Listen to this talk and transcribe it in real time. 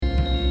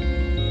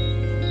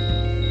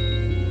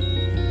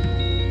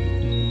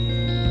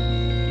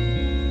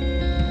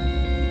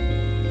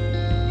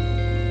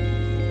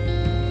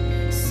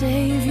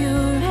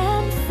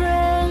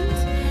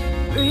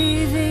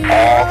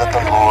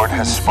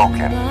Lord has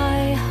spoken.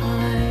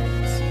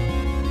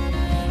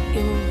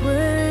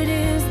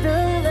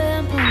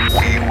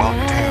 We will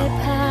do.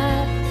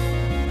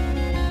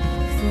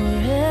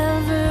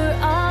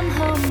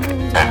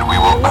 And we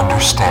will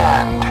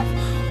understand.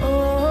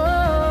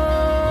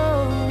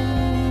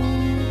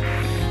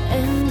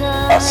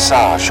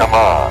 Asa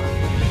Shama.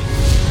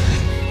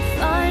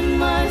 Find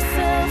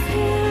myself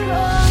here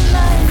on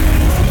my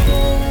knees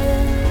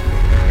again,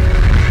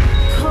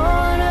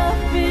 caught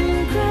up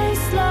in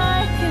grace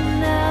like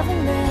an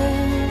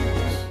avalanche.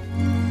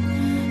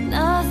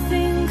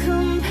 Nothing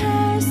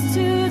compares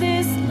to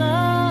this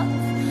love.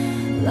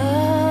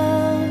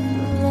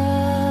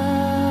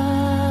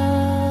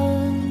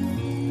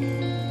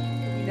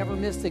 We never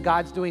miss that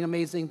God's doing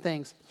amazing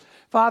things.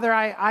 Father,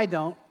 I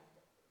don't.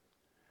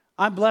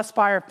 I'm blessed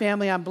by our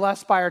family. I'm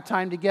blessed by our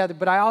time together.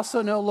 But I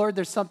also know, Lord,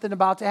 there's something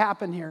about to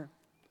happen here.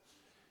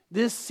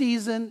 This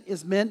season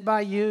is meant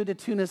by you to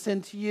tune us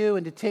into you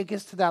and to take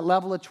us to that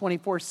level of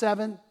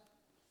 24/7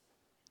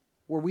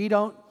 where we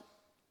don't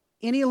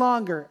any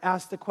longer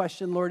ask the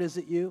question, Lord, is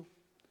it you?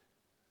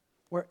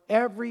 Where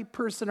every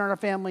person in our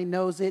family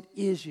knows it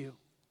is you.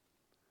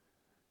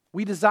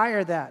 We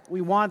desire that.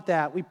 We want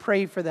that. We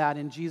pray for that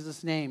in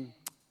Jesus' name.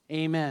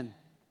 Amen.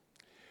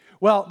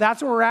 Well,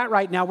 that's where we're at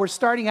right now. We're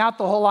starting out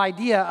the whole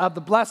idea of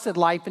the blessed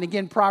life. And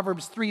again,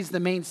 Proverbs 3 is the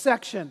main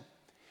section.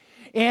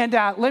 And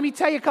let me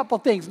tell you a couple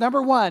things.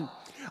 Number one,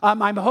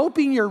 I'm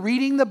hoping you're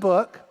reading the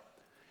book.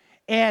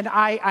 And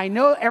I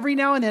know every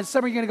now and then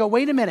some of you are going to go,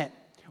 wait a minute.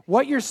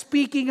 What you're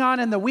speaking on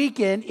in the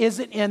weekend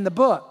isn't in the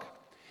book.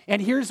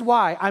 And here's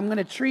why. I'm going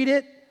to treat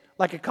it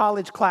like a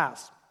college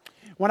class.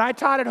 When I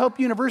taught at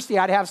Hope University,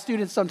 I'd have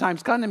students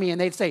sometimes come to me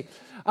and they'd say,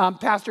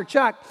 Pastor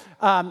Chuck,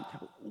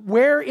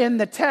 where in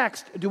the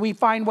text do we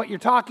find what you're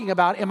talking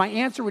about? And my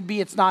answer would be,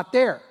 it's not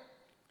there.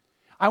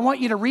 I want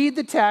you to read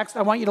the text.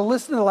 I want you to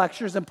listen to the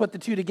lectures and put the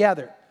two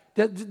together.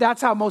 That's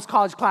how most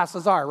college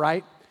classes are,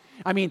 right?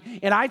 I mean,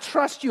 and I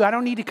trust you. I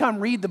don't need to come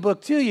read the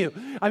book to you.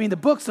 I mean, the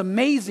book's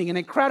amazing and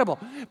incredible,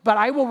 but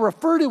I will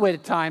refer to it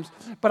at times.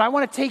 But I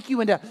want to take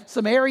you into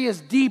some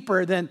areas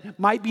deeper than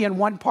might be in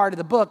one part of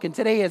the book. And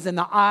today is in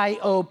the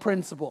I-O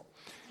principle.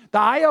 The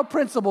I-O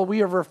principle we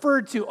have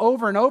referred to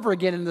over and over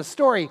again in the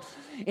story.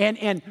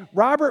 And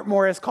Robert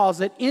Morris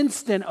calls it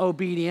instant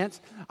obedience.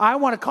 I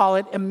want to call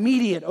it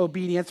immediate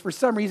obedience. For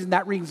some reason,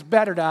 that rings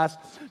better to us.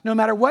 No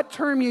matter what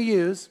term you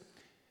use,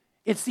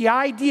 it's the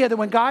idea that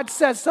when God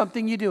says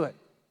something, you do it.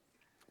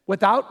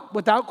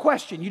 Without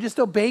question. You just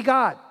obey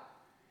God.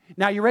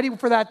 Now, you ready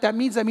for that? That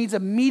means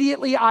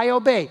immediately I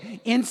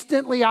obey.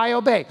 Instantly I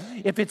obey.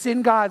 If it's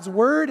in God's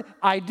word,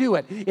 I do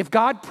it. If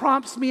God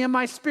prompts me in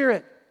my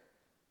spirit,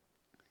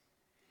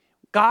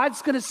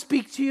 God's going to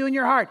speak to you in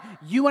your heart.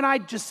 You and I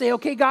just say,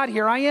 okay, God,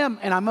 here I am,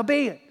 and I'm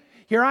obeying.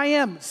 Here I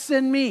am,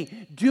 send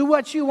me. Do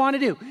what you want to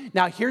do.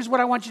 Now, here's what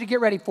I want you to get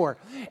ready for.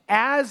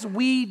 As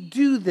we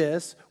do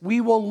this,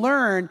 we will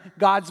learn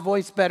God's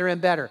voice better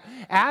and better.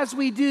 As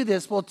we do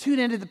this, we'll tune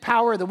into the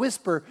power of the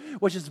whisper,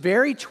 which is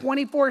very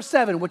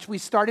 24/7, which we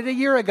started a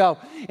year ago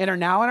and are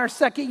now in our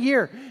second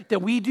year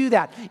that we do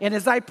that. And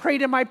as I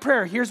prayed in my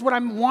prayer, here's what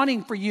I'm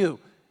wanting for you.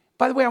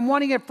 By the way, I'm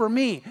wanting it for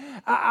me.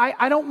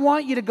 I don't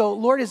want you to go,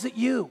 Lord, is it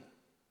you?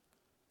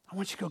 I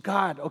want you to go,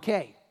 God,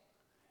 okay.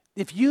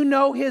 If you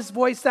know his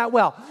voice that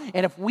well,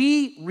 and if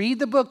we read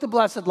the book, The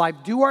Blessed Life,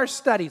 do our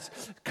studies,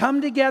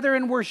 come together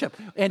and worship,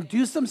 and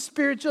do some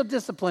spiritual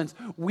disciplines,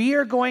 we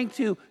are going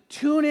to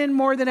tune in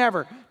more than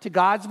ever to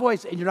God's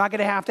voice. And you're not going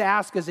to have to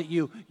ask, is it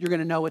you? You're going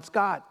to know it's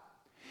God.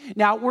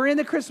 Now, we're in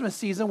the Christmas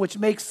season, which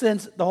makes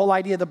sense, the whole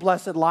idea of the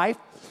blessed life,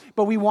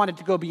 but we wanted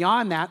to go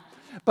beyond that.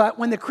 But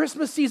when the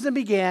Christmas season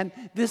began,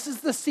 this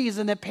is the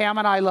season that Pam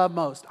and I love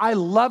most. I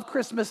love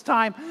Christmas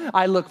time.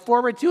 I look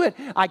forward to it.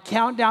 I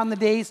count down the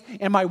days,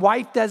 and my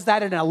wife does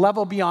that at a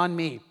level beyond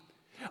me.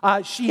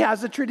 She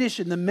has a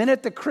tradition. The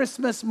minute the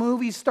Christmas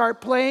movies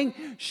start playing,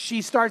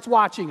 she starts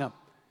watching them.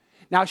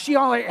 Now, she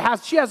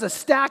has a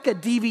stack of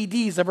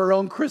DVDs of her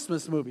own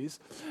Christmas movies,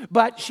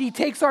 but she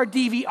takes our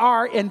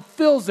DVR and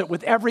fills it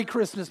with every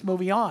Christmas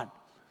movie on.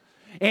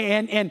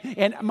 And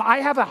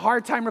I have a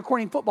hard time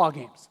recording football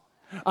games.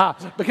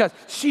 Because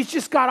she's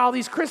just got all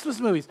these Christmas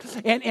movies.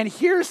 And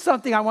here's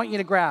something I want you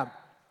to grab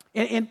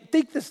and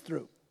think this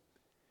through.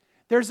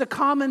 There's a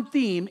common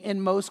theme in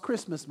most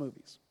Christmas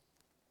movies.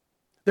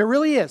 There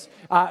really is.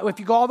 If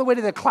you go all the way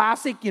to the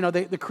classic,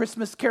 the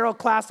Christmas Carol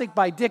classic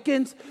by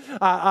Dickens,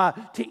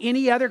 to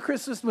any other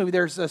Christmas movie,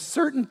 there's a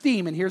certain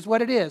theme, and here's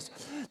what it is.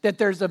 That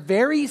there's a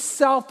very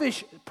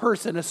selfish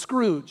person, a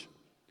Scrooge,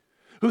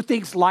 who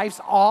thinks life's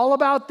all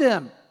about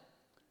them.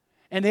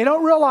 And they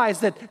don't realize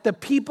that the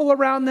people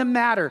around them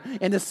matter,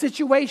 and the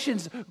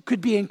situations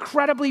could be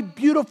incredibly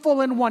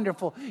beautiful and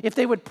wonderful if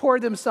they would pour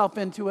themselves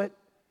into it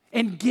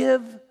and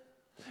give.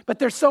 But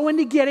they're so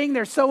into getting,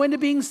 they're so into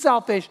being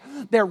selfish,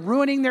 they're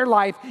ruining their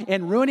life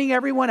and ruining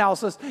everyone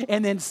else's.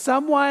 And then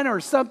someone or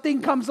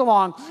something comes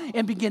along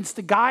and begins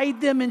to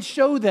guide them and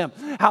show them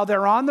how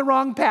they're on the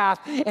wrong path,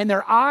 and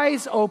their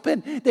eyes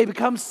open. They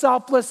become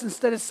selfless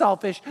instead of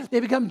selfish. They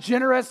become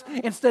generous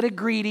instead of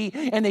greedy,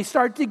 and they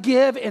start to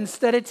give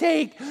instead of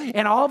take.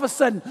 And all of a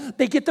sudden,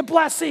 they get the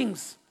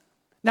blessings.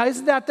 Now,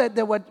 isn't that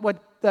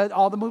what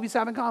all the movies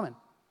have in common?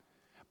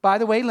 By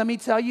the way, let me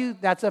tell you,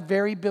 that's a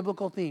very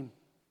biblical theme.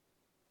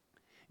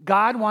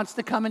 God wants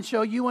to come and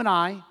show you and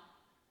I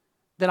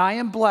that I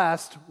am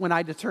blessed when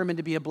I determine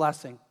to be a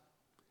blessing.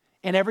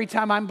 And every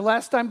time I'm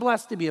blessed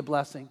to be a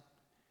blessing.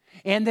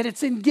 And that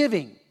it's in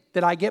giving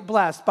that I get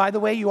blessed. By the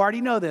way, you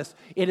already know this.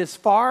 It is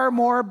far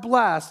more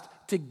blessed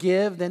to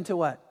give than to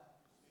what?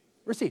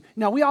 Receive.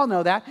 Now, we all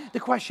know that. The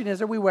question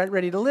is, are we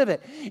ready to live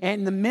it?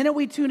 And the minute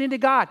we tune into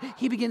God,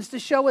 He begins to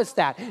show us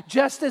that.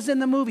 Just as in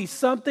the movie,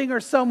 something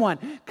or someone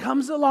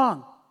comes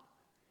along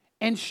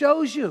and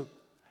shows you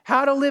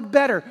how to live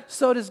better,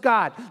 so does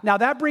God. Now,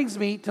 that brings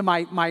me to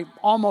my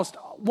almost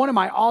one of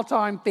my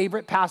all-time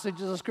favorite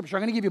passages of Scripture.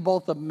 I'm going to give you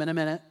both of them in a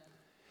minute.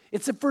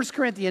 It's in 1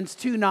 Corinthians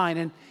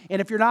 2:9,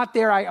 and if you're not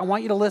there, I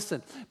want you to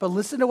listen. But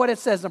listen to what it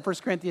says in 1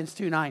 Corinthians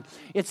 2:9.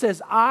 It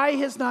says, "Eye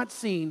has not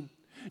seen,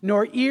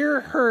 nor ear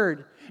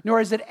heard, nor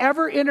has it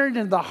ever entered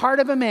into the heart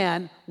of a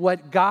man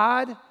what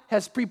God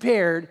has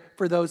prepared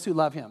for those who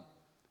love Him."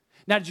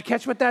 Now, did you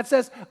catch what that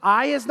says?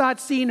 Eye has not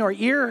seen, nor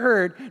ear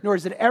heard, nor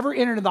has it ever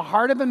entered into the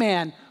heart of a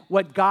man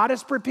what God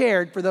has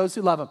prepared for those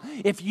who love Him.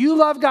 If you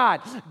love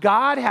God,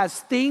 God has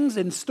things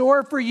in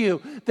store for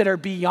you that are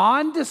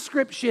beyond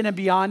description and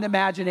beyond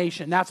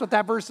imagination. That's what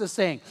that verse is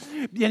saying.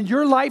 And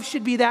your life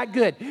should be that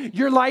good.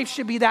 Your life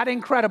should be that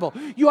incredible.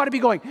 You ought to be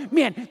going,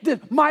 man,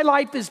 my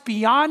life is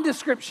beyond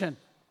description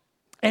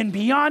and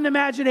beyond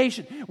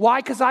imagination. Why?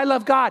 Because I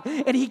love God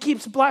and He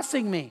keeps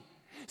blessing me.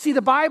 See,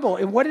 the Bible,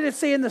 and what did it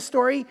say in the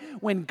story?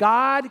 When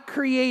God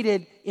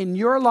created in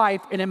your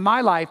life and in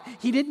my life,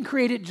 He didn't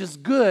create it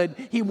just good.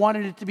 He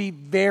wanted it to be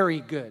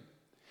very good.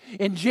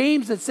 In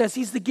James, it says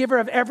He's the giver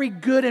of every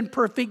good and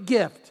perfect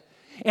gift.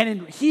 And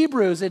in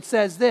Hebrews, it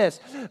says this,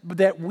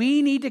 that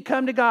we need to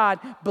come to God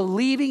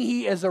believing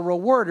He is a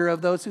rewarder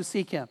of those who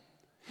seek Him.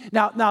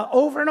 Now,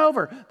 over and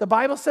over, the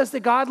Bible says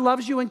that God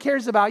loves you and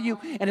cares about you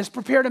and has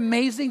prepared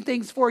amazing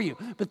things for you.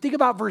 But think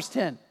about verse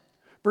 10.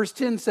 Verse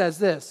 10 says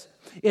this.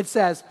 It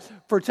says,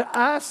 "For to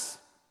us,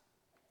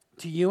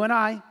 to you and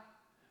I,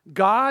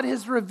 God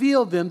has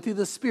revealed them through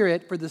the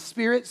Spirit, for the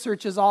Spirit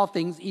searches all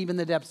things, even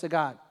the depths of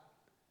God."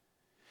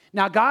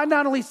 Now, God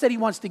not only said He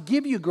wants to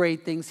give you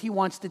great things, He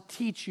wants to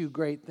teach you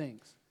great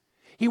things.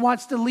 He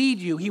wants to lead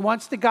you. He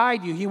wants to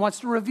guide you. He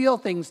wants to reveal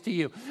things to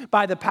you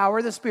by the power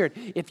of the Spirit.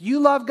 If you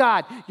love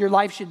God, your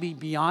life should be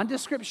beyond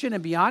description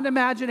and beyond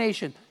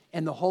imagination,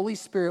 and the Holy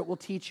Spirit will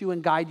teach you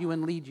and guide you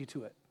and lead you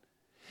to it.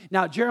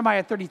 Now,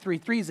 Jeremiah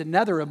 33:3 is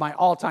another of my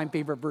all-time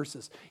favorite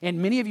verses,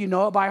 and many of you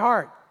know it by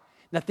heart.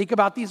 Now, think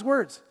about these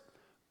words.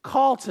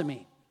 Call to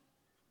me.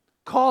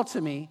 Call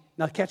to me.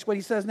 Now, catch what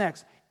He says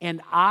next.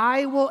 "And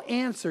I will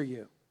answer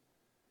you,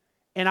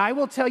 and I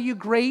will tell you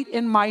great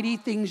and mighty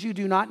things you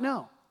do not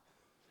know."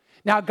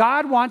 Now,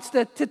 God wants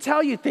to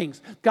tell you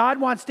things. God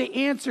wants to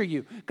answer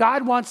you.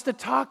 God wants to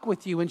talk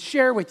with you and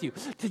share with you.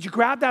 Did you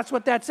grab that's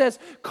what that says?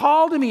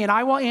 Call to me and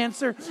I will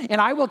answer,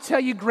 and I will tell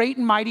you great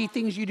and mighty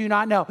things you do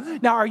not know.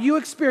 Now, are you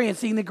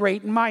experiencing the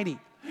great and mighty?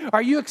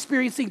 Are you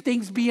experiencing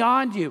things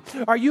beyond you?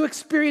 Are you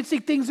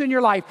experiencing things in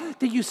your life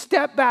that you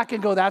step back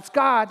and go, that's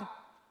God?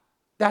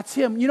 That's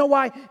Him. You know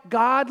why?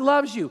 God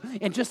loves you.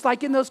 And just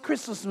like in those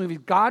Christmas movies,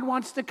 God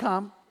wants to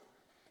come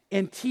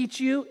and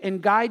teach you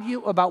and guide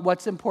you about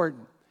what's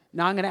important.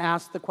 Now I'm going to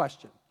ask the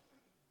question.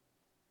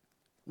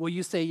 Will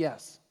you say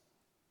yes?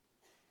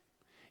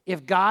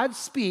 If God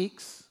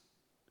speaks,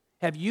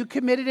 have you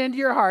committed into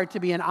your heart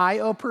to be an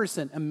I-O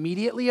person,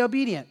 immediately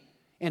obedient,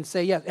 and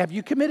say yes? Have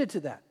you committed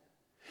to that?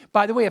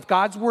 By the way, if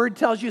God's word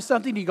tells you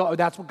something, you go, oh,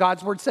 that's what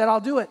God's word said,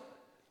 I'll do it.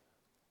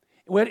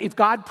 If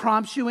God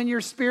prompts you in your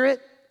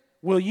spirit,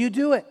 will you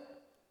do it?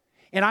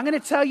 And I'm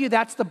going to tell you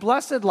that's the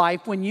blessed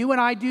life when you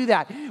and I do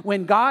that.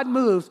 When God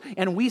moves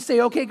and we say,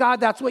 okay, God,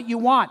 that's what you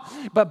want.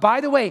 But by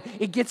the way,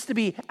 it gets to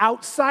be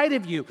outside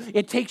of you.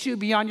 It takes you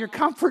beyond your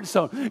comfort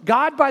zone.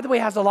 God, by the way,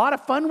 has a lot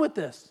of fun with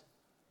this.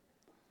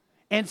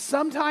 And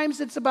sometimes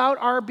it's about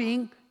our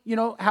being,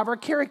 have our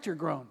character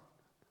grown.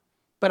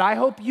 But I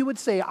hope you would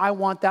say, I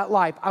want that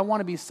life. I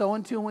want to be so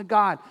in tune with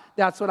God.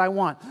 That's what I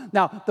want.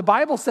 Now, the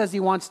Bible says He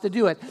wants to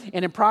do it.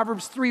 And in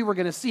Proverbs 3, we're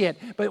going to see it.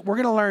 But we're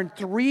going to learn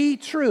 3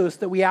 truths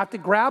that we have to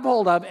grab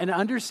hold of and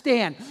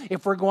understand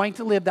if we're going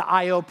to live the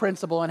I-O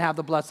principle and have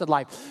the blessed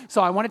life.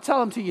 So I want to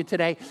tell them to you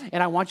today.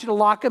 And I want you to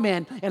lock them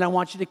in. And I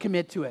want you to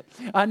commit to it.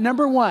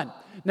 Number one,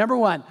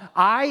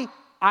 I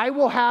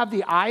will have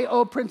the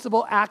I-O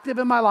principle active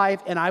in my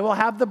life. And I will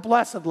have the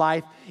blessed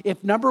life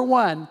if, number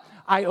 1,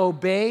 I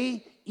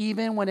obey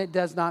even when it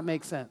does not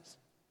make sense.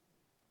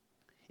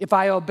 If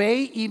I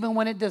obey even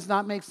when it does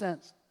not make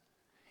sense.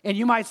 And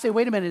you might say,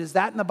 wait a minute, is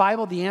that in the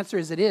Bible? The answer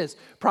is it is.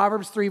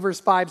 Proverbs 3 verse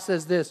 5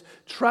 says this,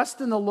 "Trust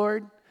in the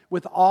Lord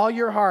with all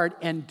your heart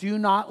and do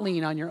not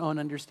lean on your own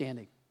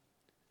understanding.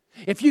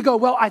 If you go,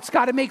 well, it's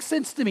got to make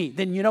sense to me,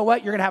 then you know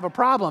what? You're going to have a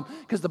problem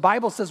because the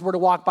Bible says we're to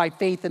walk by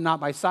faith and not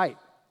by sight.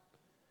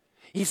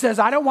 He says,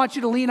 I don't want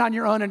you to lean on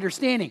your own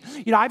understanding.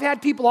 You know, I've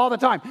had people all the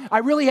time. I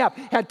really have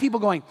had people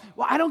going,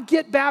 well, I don't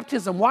get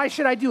baptism. Why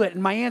should I do it?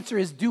 And my answer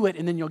is do it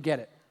and then you'll get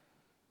it.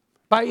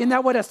 Isn't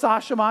that what Asa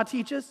Shema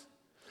teaches?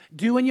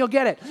 Do and you'll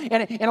get it.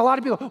 And a lot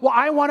of people, well,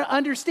 I want to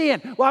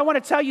understand. Well, I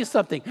want to tell you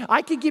something.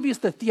 I can give you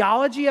the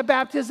theology of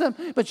baptism,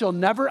 but you'll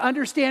never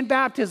understand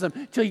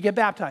baptism till you get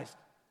baptized.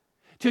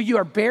 Till you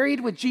are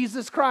buried with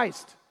Jesus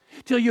Christ.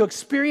 Till you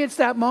experience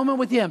that moment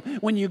with him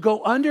when you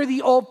go under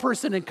the old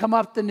person and come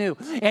up the new.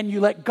 And you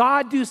let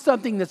God do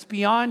something that's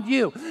beyond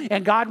you.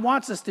 And God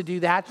wants us to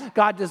do that.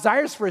 God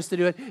desires for us to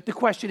do it. The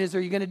question is,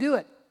 are you going to do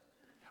it?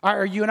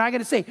 Are you and I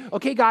going to say,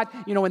 okay, God,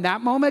 you know, when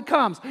that moment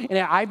comes, and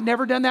I've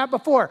never done that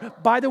before.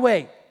 By the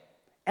way,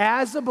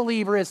 as a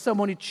believer, as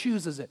someone who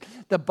chooses it,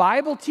 the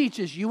Bible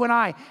teaches you and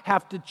I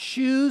have to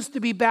choose to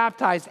be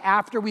baptized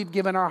after we've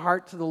given our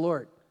heart to the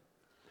Lord.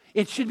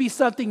 It should be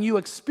something you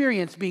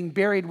experience being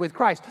buried with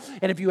Christ.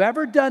 And if you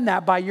ever done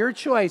that by your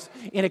choice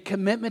in a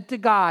commitment to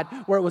God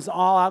where it was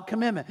all-out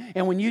commitment,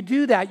 and when you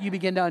do that, you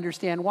begin to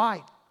understand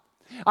why.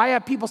 I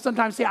have people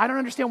sometimes say, I don't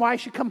understand why I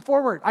should come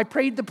forward. I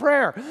prayed the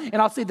prayer. And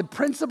I'll say, the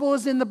principle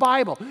is in the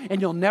Bible,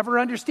 and you'll never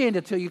understand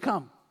it till you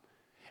come.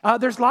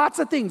 There's lots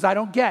of things I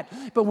don't get.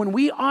 But when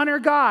we honor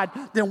God,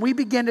 then we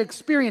begin to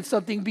experience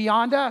something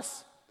beyond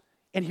us.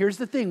 And here's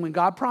the thing. When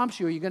God prompts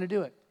you, are you going to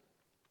do it?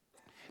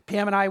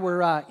 Pam and I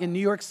were in New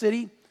York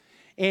City,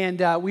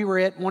 and we were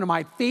at one of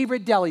my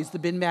favorite delis, the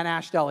Bin Van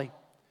Ash Deli.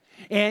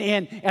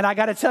 And I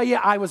got to tell you,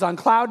 I was on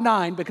cloud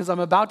 9 because I'm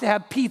about to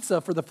have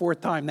pizza for the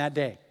 4th time that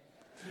day.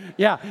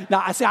 Yeah.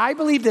 Now, I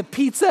believe that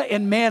pizza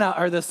and manna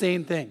are the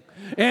same thing.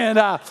 And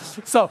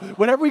so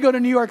whenever we go to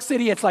New York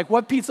City, it's like,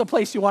 what pizza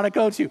place you want to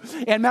go to?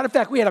 And matter of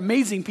fact, we had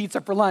amazing pizza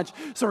for lunch.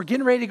 So we're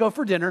getting ready to go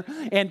for dinner.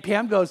 And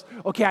Pam goes,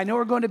 okay, I know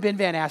we're going to Bin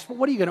Van Ash, but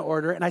what are you going to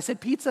order? And I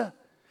said, pizza.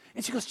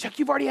 And she goes, Chuck,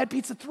 you've already had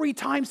pizza 3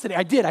 times today.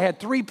 I did. I had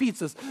 3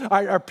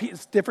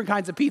 pizzas, different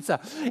kinds of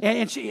pizza.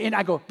 And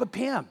I go, but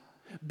Pam,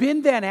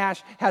 Bin Van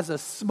Ash has a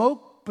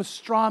smoked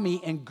pastrami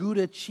and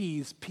Gouda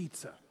cheese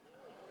pizza.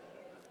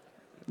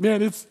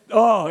 Man, it's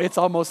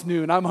almost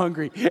noon. I'm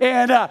hungry.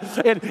 And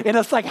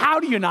it's like, how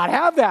do you not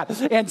have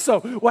that? And so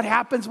what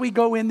happens, we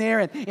go in there,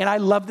 and I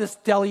love this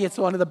deli. It's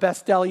one of the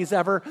best delis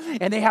ever.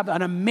 And they have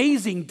an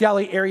amazing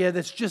deli area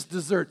that's just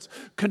desserts.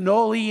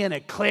 Cannoli and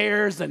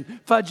eclairs and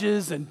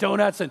fudges and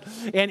donuts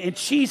and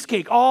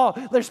cheesecake.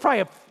 There's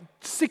probably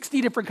 60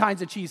 different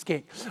kinds of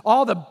cheesecake.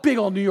 All the big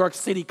old New York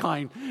City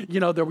kind, you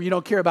know, where you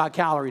don't care about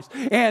calories.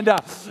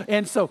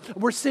 And so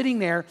we're sitting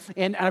there,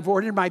 and I've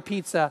ordered my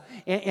pizza,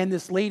 and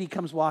this lady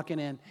comes walking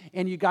in.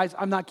 And you guys,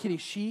 I'm not kidding.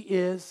 She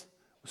is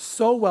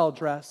so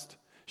well-dressed.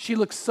 She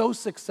looks so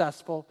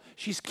successful.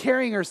 She's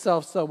carrying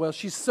herself so well.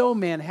 She's so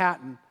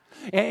Manhattan.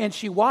 And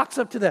she walks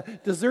up to the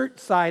dessert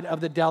side of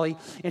the deli,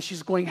 and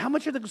she's going, how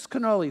much are those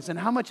cannolis, and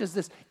how much is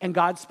this? And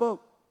God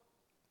spoke.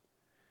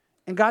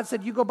 And God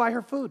said, you go buy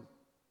her food.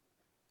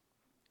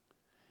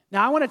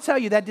 Now, I want to tell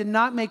you that did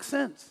not make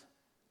sense.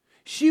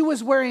 She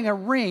was wearing a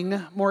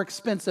ring more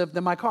expensive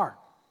than my car.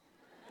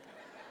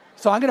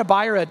 So I'm going to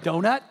buy her a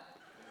donut?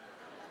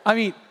 I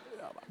mean,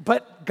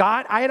 but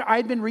God, I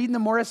had been reading the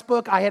Morris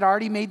book. I had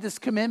already made this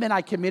commitment.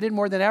 I committed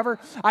more than ever.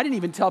 I didn't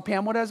even tell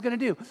Pam what I was going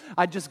to do.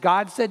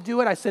 God said do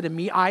it. I said,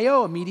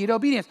 immediate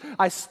obedience.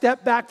 I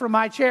stepped back from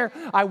my chair.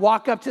 I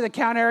walk up to the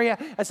counter area.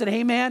 I said,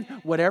 hey, man,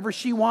 whatever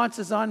she wants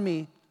is on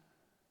me.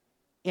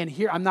 And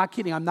here, I'm not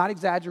kidding, I'm not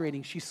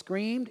exaggerating. She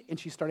screamed and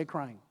she started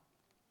crying.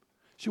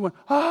 She went,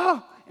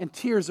 ah, and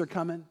tears are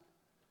coming.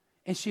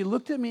 And she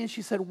looked at me and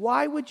she said,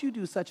 why would you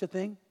do such a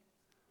thing?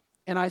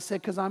 And I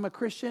said, because I'm a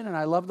Christian and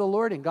I love the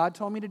Lord and God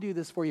told me to do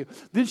this for you.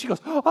 Then she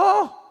goes,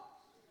 oh.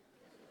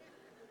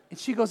 And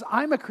she goes,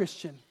 I'm a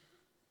Christian.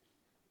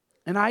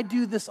 And I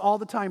do this all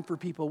the time for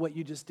people, what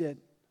you just did.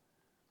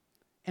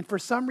 And for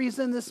some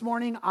reason this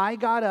morning, I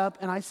got up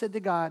and I said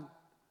to God,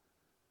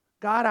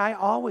 I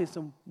always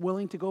am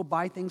willing to go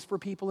buy things for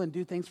people and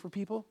do things for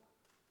people.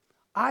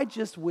 I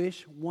just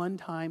wish one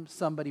time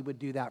somebody would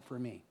do that for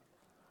me.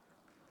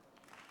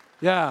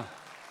 Yeah.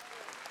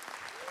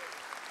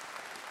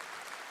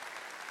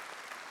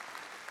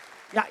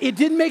 Yeah, it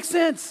didn't make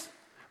sense.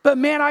 But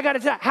man, I got to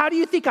tell you, how do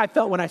you think I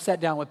felt when I sat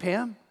down with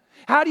Pam?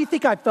 How do you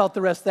think I felt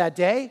the rest of that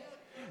day?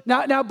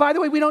 Now, by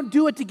the way, we don't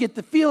do it to get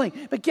the feeling.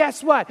 But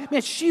guess what?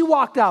 Man, she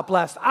walked out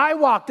blessed. I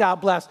walked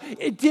out blessed.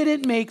 It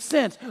didn't make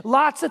sense.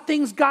 Lots of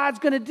things God's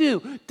going to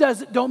do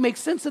don't make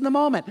sense in the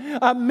moment.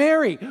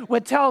 Mary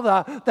would tell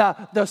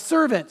the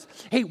servants,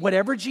 hey,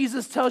 whatever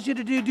Jesus tells you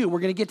to do. We're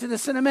going to get to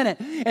this in a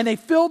minute. And they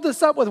filled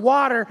this up with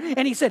water.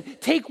 And he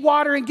said, take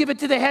water and give it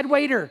to the head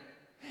waiter.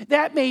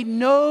 That made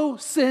no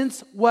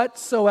sense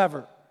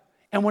whatsoever.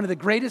 And one of the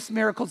greatest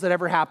miracles that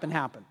ever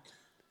happened.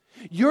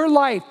 Your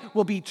life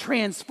will be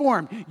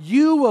transformed.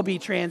 You will be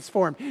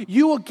transformed.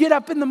 You will get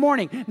up in the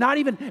morning, not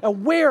even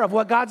aware of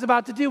what God's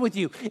about to do with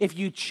you, if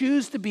you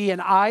choose to be an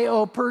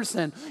I.O.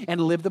 person and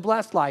live the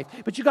blessed life.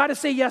 But you got to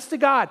say yes to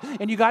God,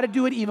 and you got to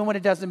do it even when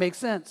it doesn't make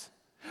sense.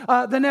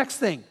 The next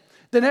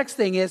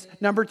thing is,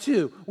 number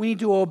 2, we need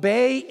to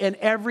obey in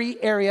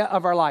every area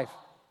of our life.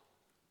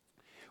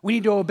 We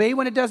need to obey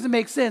when it doesn't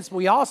make sense, but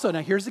we also,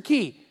 now here's the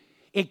key,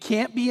 it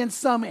can't be in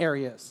some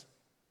areas.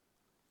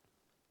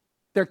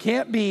 There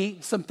can't be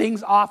some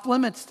things off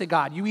limits to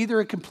God. You either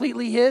are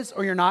completely His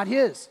or you're not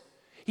His.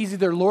 He's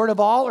either Lord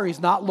of all or He's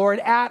not Lord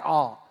at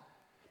all.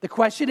 The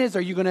question is,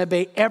 are you going to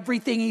obey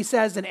everything He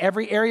says in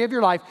every area of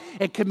your life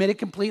and commit it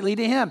completely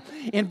to Him?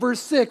 In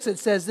verse 6, it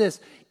says this,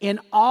 in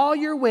all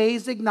your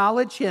ways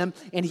acknowledge Him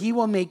and He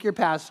will make your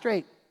path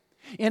straight.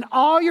 In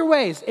all your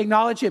ways,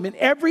 acknowledge Him. In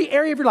every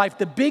area of your life,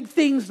 the big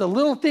things, the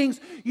little things,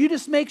 you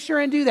just make sure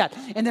and do that.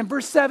 And then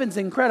verse 7 is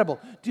incredible.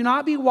 Do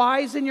not be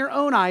wise in your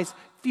own eyes.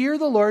 Fear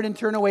the Lord and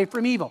turn away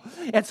from evil.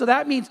 And so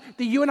that means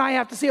that you and I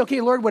have to say,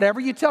 okay, Lord, whatever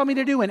you tell me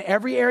to do in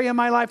every area of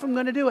my life, I'm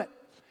going to do it.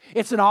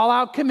 It's an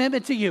all-out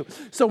commitment to you.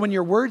 So when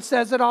your word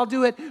says it, I'll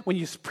do it. When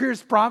your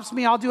spirit prompts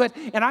me, I'll do it.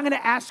 And I'm going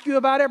to ask you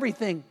about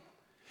everything.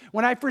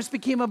 When I first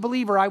became a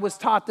believer, I was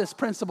taught this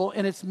principle,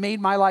 and it's made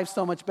my life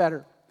so much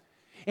better.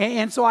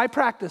 And so I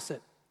practice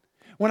it.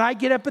 When I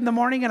get up in the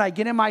morning and I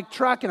get in my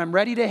truck and I'm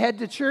ready to head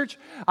to church,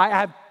 I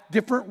have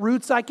different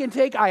routes I can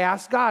take. I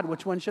ask God,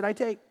 which one should I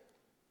take?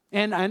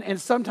 And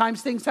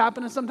sometimes things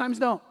happen and sometimes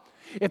don't.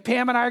 If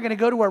Pam and I are going to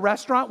go to a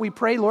restaurant, we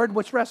pray, Lord,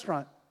 which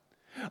restaurant?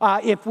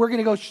 If we're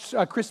going to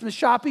go Christmas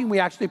shopping, we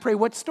actually pray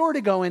what store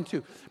to go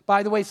into.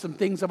 By the way, some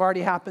things have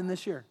already happened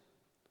this year.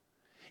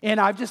 And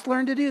I've just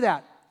learned to do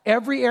that.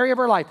 Every area of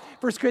our life.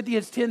 1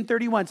 Corinthians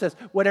 10:31 says,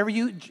 whatever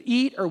you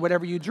eat or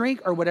whatever you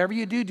drink or whatever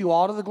you do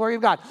all to the glory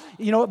of God.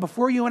 You know what?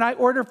 Before you and I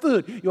order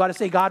food, you ought to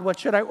say, God, what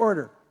should I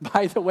order?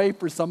 By the way,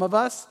 for some of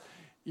us,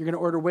 you're going to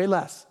order way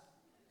less.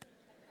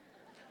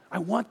 I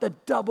want the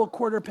double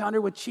quarter pounder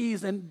with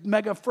cheese and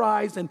mega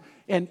fries and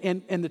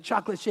the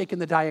chocolate shake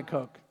and the Diet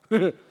Coke.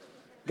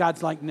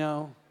 God's like,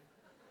 no.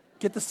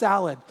 Get the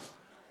salad.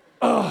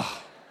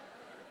 Oh,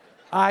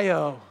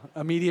 I-O,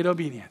 immediate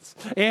obedience.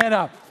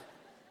 And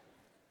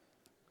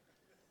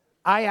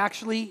I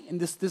actually, and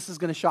this is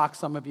going to shock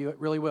some of you, it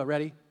really will.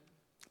 Ready?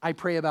 I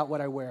pray about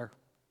what I wear.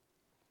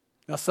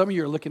 Now, some of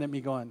you are looking at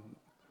me going,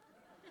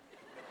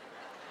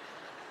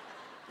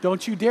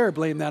 don't you dare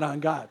blame that on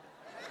God.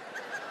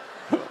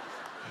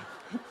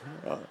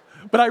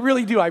 But I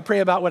really do. I pray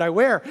about what I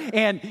wear.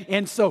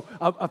 And so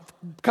a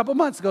couple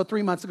months ago,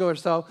 3 months ago or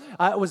so,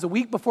 it was a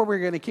week before we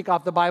were going to kick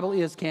off the Bible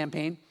Is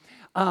campaign.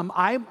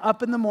 I'm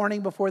up in the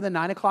morning before the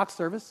 9 o'clock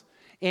service,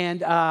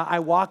 and I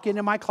walk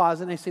into my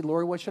closet and I say,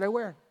 Lord, what should I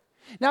wear?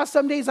 Now,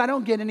 some days I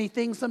don't get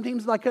anything,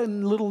 sometimes like a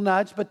little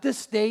nudge, but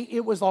this day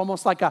it was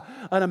almost like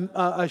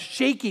a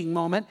shaking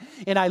moment.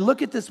 And I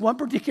look at this one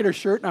particular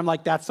shirt and I'm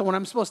like, that's the one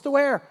I'm supposed to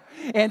wear.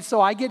 And so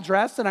I get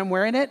dressed and I'm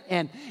wearing it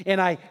and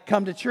I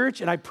come to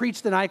church and I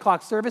preach the 9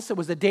 o'clock service. It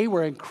was a day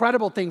where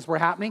incredible things were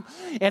happening.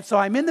 And so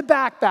I'm in the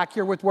back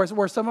here with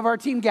where some of our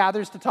team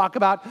gathers to talk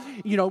about,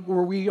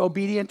 were we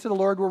obedient to the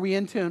Lord? Were we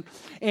in tune?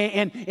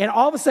 And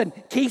all of a sudden,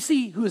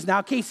 Casey, who is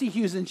now Casey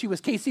Hughes, and she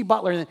was Casey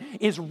Butler,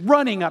 is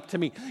running up to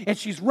me. And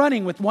she's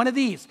running with one of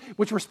these,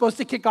 which we're supposed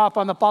to kick off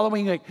on the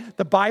following week,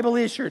 the Bible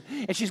Is shirt.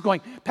 And she's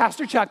going,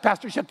 Pastor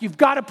Chuck, you've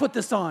got to put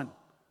this on.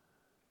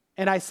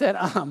 And I said,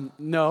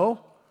 no.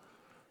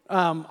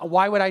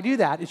 Why would I do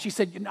that? And she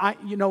said,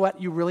 you know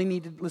what? You really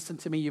need to listen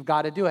to me. You've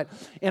got to do it.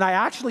 And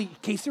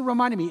Casey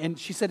reminded me, and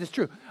she said, it's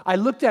true. I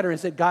looked at her and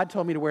said, God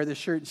told me to wear this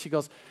shirt. And she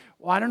goes,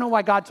 well, I don't know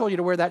why God told you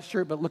to wear that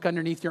shirt, but look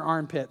underneath your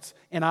armpits.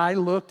 And I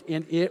looked,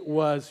 and it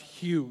was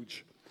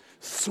huge.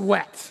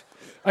 Sweat.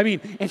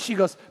 And she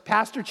goes,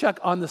 Pastor Chuck,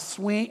 on the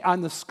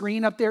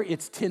screen up there,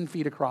 it's 10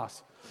 feet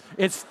across.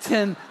 It's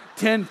 10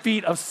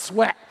 feet of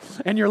sweat,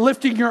 and you're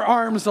lifting your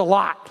arms a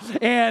lot.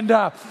 And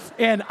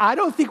I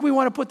don't think we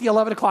want to put the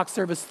 11 o'clock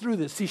service through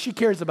this. See, she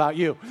cares about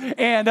you.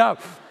 And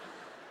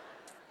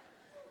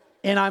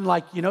I'm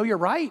like, you're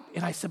right.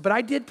 And I said, but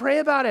I did pray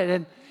about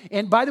it.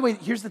 And by the way,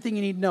 here's the thing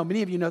you need to know.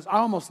 Many of you know I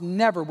almost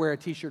never wear a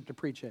T-shirt to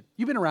preach in.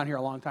 You've been around here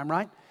a long time,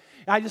 right?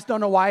 I just don't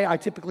know why I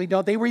typically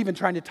don't. They were even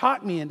trying to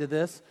talk me into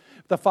this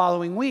the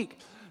following week.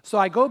 So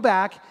I go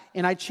back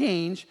and I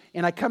change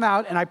and I come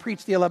out and I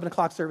preach the 11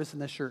 o'clock service in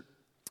this shirt.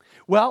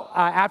 Well,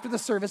 after the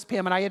service,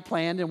 Pam and I had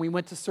planned and we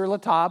went to Sur La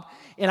Table,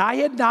 and I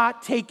had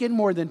not taken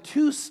more than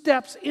 2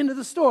 steps into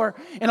the store,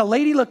 and a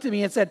lady looked at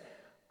me and said,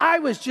 I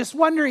was just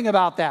wondering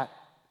about that.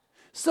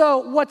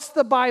 So what's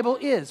the Bible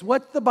Is?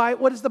 What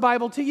is the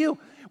Bible to you?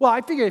 Well,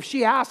 I figured if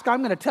she asked, I'm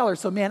going to tell her.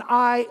 So, man,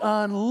 I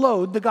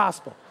unload the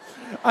gospel.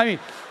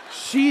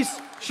 She's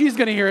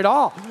going to hear it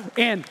all.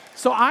 And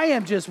so I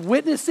am just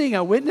witnessing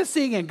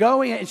and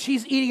going, and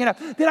she's eating it up.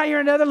 Then I hear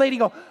another lady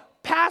go,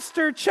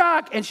 Pastor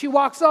Chuck, and she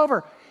walks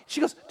over. She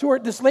goes to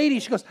this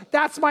lady, she goes,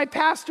 that's my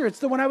pastor. It's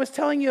the one I was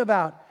telling you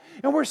about.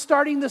 And we're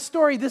starting the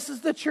story. This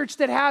is the church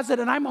that has it,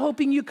 and I'm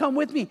hoping you come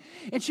with me.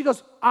 And she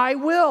goes, I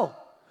will.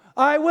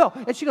 I will.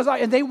 And she goes,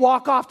 and they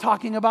walk off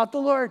talking about the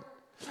Lord.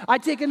 I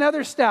take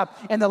another step,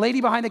 and the lady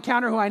behind the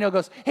counter who I know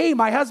goes, hey,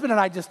 my husband and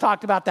I just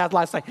talked about that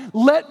last night.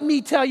 Let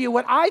me tell you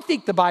what I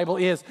think the Bible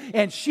is.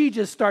 And she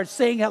just starts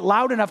saying it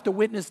loud enough to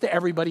witness to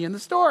everybody in the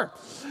store.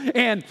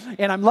 And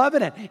I'm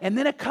loving it. And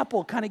then a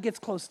couple kind of gets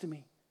close to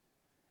me.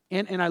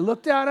 And I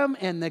looked at him,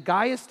 and the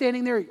guy is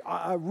standing there,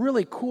 a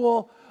really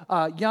cool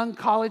young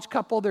college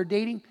couple, they're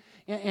dating.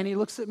 And he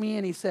looks at me,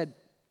 and he said,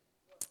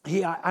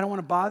 hey, I don't want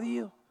to bother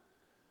you,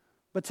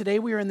 but today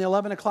we were in the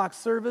 11 o'clock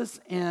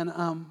service,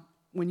 and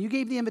when you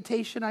gave the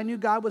invitation, I knew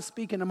God was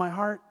speaking to my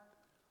heart.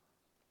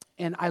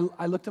 And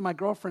I looked at my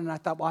girlfriend and I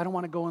thought, well, I don't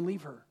want to go and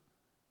leave her.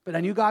 But I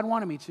knew God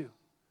wanted me to.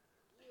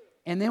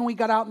 And then we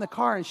got out in the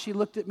car and she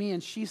looked at me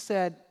and she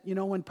said, you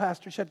know, when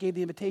Pastor Chuck gave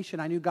the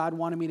invitation, I knew God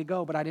wanted me to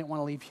go, but I didn't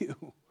want to leave you.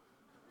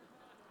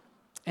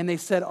 And they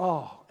said,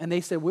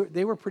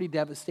 they were pretty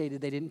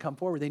devastated. They didn't come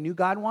forward. They knew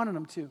God wanted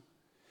them to.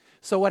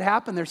 So what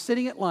happened, they're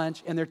sitting at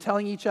lunch and they're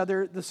telling each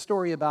other the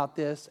story about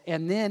this.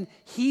 And then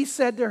he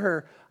said to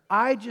her,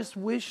 I just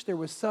wish there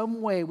was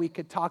some way we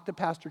could talk to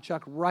Pastor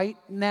Chuck right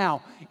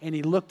now. And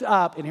he looked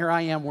up, and here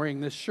I am wearing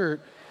this shirt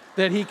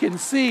that he can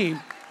see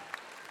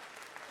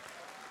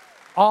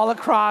all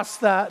across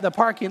the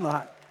parking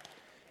lot.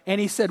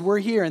 And he said, we're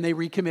here, and they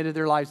recommitted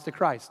their lives to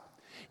Christ.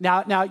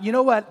 Now, you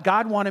know what?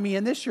 God wanted me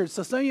in this shirt.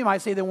 So some of you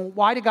might say, then well,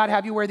 why did God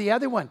have you wear the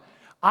other one?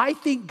 I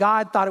think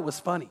God thought it was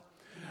funny.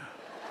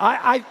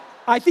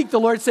 I think the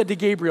Lord said to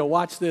Gabriel,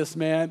 watch this,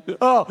 man.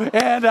 Oh,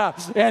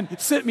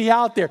 and sent me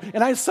out there.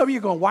 And some of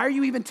you going, why are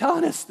you even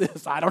telling us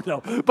this? I don't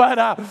know.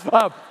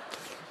 But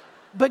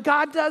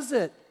God does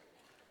it.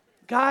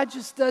 God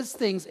just does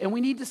things. And we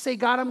need to say,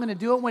 God, I'm going to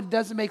do it when it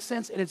doesn't make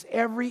sense. And it's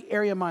every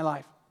area of my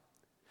life.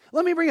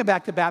 Let me bring it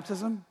back to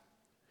baptism.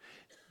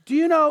 Do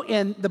you know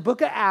in the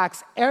book of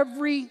Acts,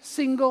 every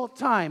single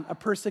time a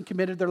person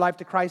committed their life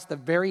to Christ, the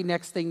very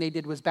next thing they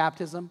did was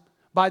baptism?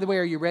 By the way,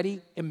 are you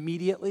ready?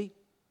 Immediately,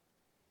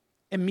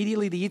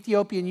 the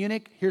Ethiopian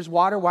eunuch, here's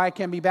water, why I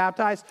can't be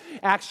baptized.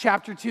 Acts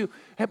chapter 2,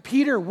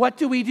 Peter, what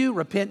do we do?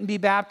 Repent and be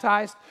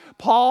baptized.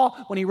 Paul,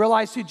 when he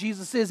realized who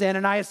Jesus is,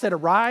 Ananias said,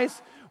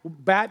 arise,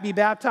 be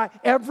baptized.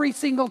 Every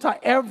single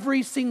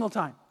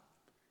time.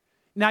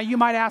 Now you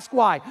might ask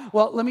why.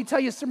 Well, let me tell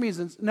you some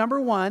reasons.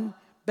 Number one,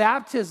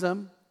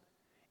 baptism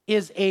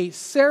is a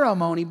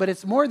ceremony, but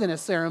it's more than a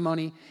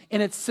ceremony,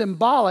 and it's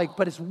symbolic,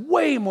 but it's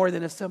way more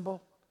than a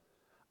symbol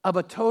of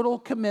a total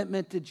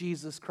commitment to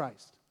Jesus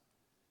Christ.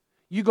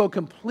 You go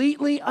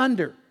completely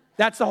under.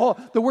 That's the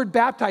word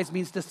baptized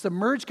means to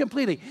submerge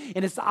completely.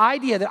 And it's the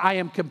idea that I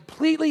am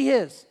completely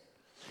His.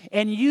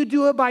 And you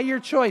do it by your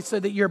choice so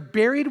that you're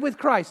buried with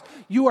Christ.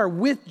 You are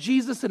with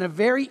Jesus in a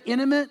very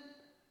intimate,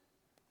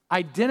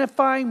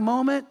 identifying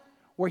moment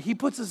where He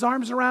puts His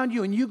arms around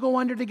you and you go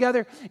under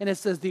together. And it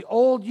says the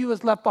old you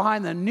is left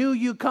behind, the new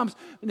you comes.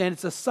 And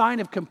it's a sign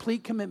of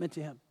complete commitment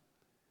to Him.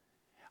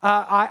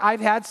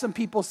 I've had some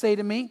people say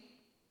to me,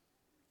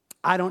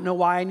 I don't know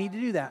why I need to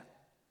do that.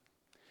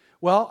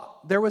 Well,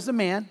 there was a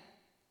man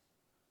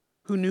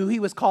who knew he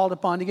was called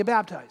upon to get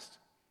baptized.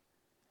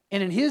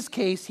 And in his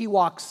case, he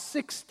walked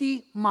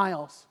 60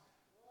 miles.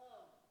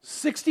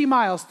 60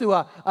 miles through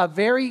a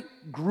very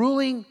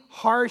grueling,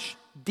 harsh,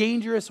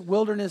 dangerous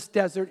wilderness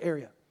desert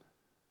area.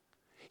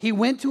 He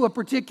went to a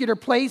particular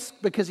place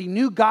because he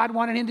knew God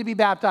wanted him to be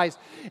baptized.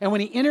 And when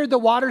he entered the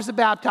waters of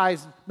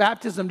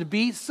baptism to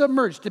be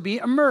submerged, to be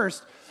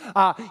immersed,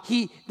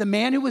 the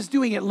man who was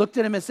doing it looked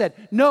at him and said,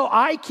 no,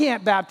 I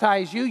can't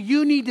baptize you.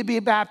 You need to be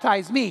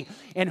baptized me.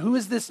 And who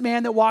is this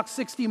man that walked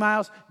 60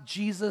 miles?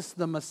 Jesus,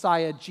 the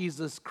Messiah,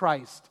 Jesus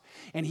Christ.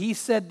 And he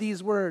said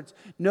these words,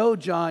 no,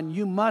 John,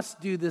 you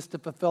must do this to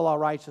fulfill all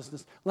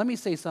righteousness. Let me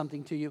say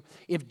something to you.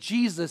 If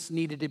Jesus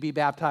needed to be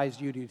baptized,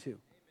 you do too.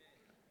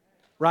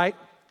 Right?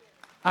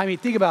 I mean,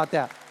 think about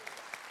that.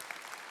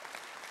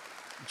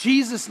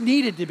 Jesus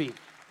needed to be.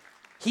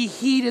 He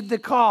heeded the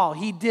call.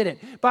 He did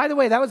it. By the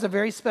way, that was a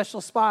very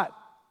special spot.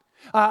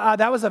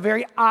 That was a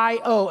very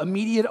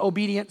immediate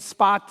obedient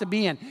spot to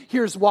be in.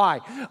 Here's why.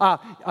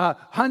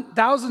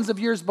 Thousands of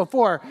years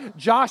before,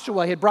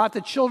 Joshua had brought the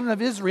children of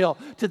Israel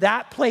to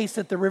that place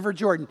at the River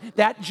Jordan,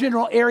 that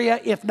general area,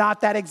 if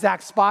not that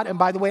exact spot. And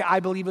by the way, I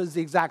believe it was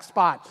the exact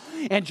spot.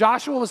 And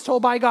Joshua was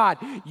told by God,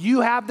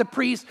 you have the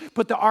priests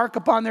put the ark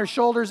upon their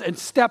shoulders and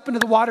step into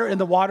the water, and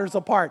the waters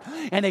will part.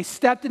 And they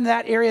stepped into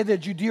that area of the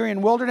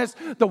Judean wilderness.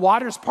 The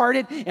waters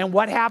parted. And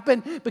what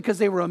happened? Because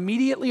they were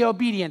immediately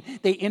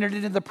obedient, they entered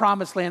into the promised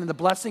land and the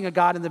blessing of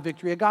God and the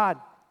victory of God.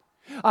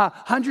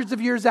 Hundreds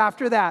of years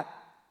after that,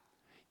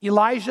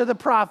 Elijah the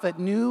prophet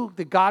knew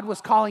that God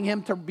was calling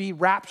him to be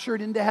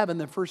raptured into heaven,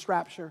 the first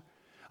rapture,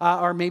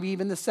 or maybe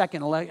even the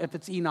second, if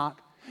it's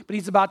Enoch. But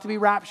he's about to be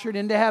raptured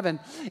into heaven.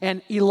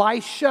 And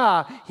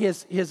Elisha,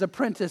 his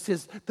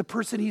apprentice, the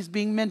person he's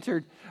being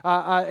mentored,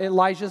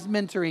 Elijah's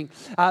mentoring,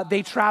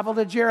 they travel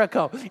to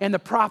Jericho. And the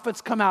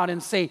prophets come out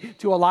and say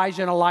to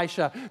Elijah and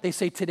Elisha, they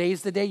say,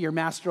 today's the day your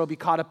master will be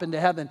caught up into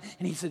heaven.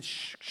 And he said,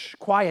 shh,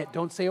 quiet,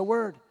 don't say a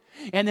word.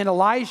 And then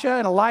Elijah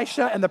and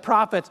Elisha and the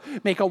prophets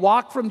make a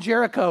walk from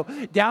Jericho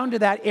down to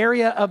that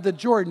area of the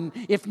Jordan.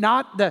 If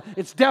not,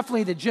 it's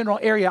definitely the general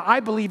area. I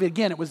believe,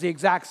 again, it was the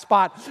exact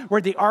spot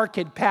where the ark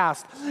had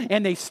passed.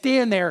 And they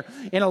stand there,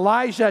 and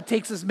Elijah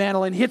takes his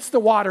mantle and hits the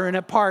water, and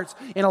it parts.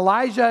 And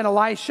Elijah and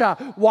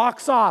Elisha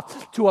walks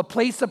off to a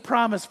place of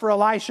promise for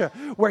Elisha,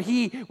 where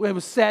it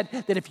was said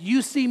that if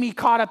you see me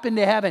caught up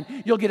into heaven,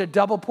 you'll get a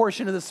double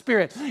portion of the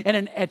Spirit.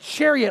 And a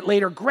chariot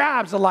later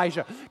grabs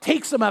Elijah,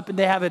 takes him up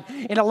into heaven,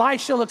 and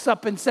Elisha looks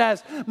up and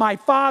says, "My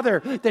father,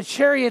 the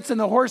chariots and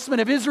the horsemen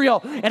of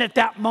Israel." And at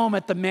that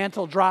moment, the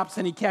mantle drops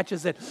and he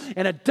catches it.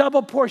 And a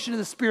double portion of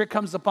the Spirit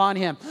comes upon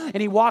him.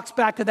 And he walks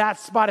back to that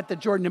spot at the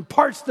Jordan and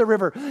parts the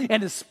river.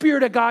 And the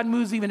Spirit of God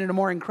moves even in a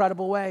more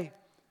incredible way.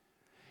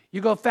 You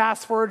go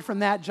fast forward from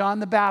that, John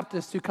the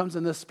Baptist, who comes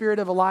in the spirit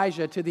of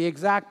Elijah to the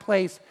exact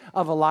place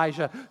of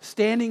Elijah,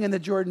 standing in the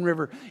Jordan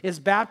River, is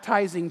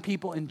baptizing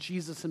people, and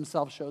Jesus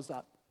himself shows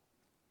up.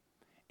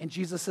 And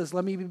Jesus says,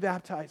 "Let me be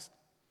baptized,"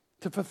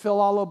 to fulfill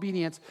all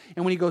obedience.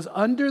 And when he goes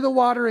under the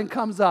water and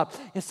comes up,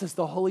 it says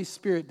the Holy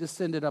Spirit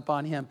descended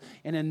upon him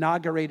and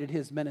inaugurated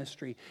his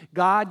ministry.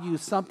 God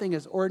used something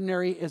as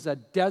ordinary as a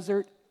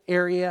desert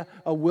area,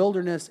 a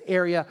wilderness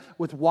area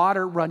with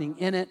water running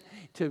in it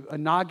to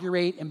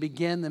inaugurate and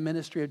begin the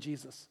ministry of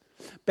Jesus.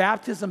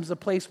 Baptism is a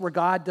place where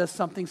God does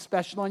something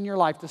special in your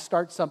life to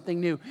start something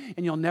new.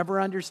 And you'll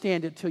never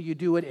understand it till you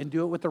do it, and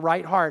do it with the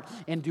right heart,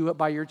 and do it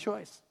by your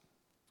choice.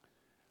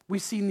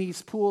 We've seen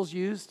these pools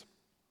used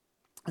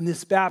and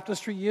this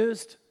baptistry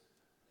used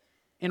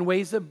in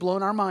ways that have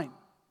blown our mind.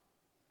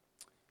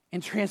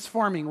 In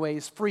transforming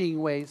ways,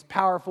 freeing ways,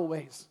 powerful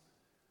ways.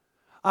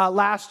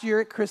 Last year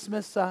at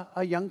Christmas,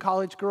 a young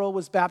college girl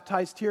was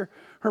baptized here.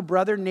 Her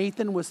brother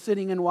Nathan was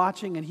sitting and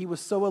watching, and he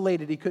was so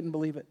elated he couldn't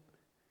believe it.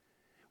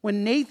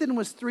 When Nathan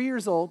was 3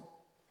 years old,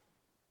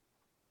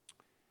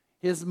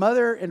 his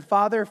mother and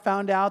father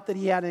found out that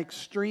he had an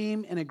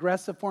extreme and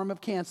aggressive form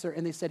of cancer,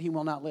 and they said he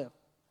will not live.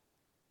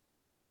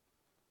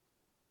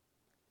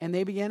 And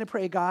they began to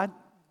pray, "God,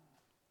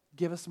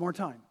 give us more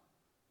time.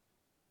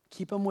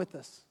 Keep him with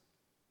us."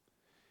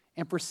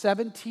 And for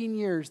 17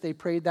 years, they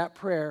prayed that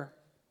prayer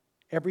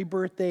every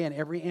birthday and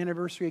every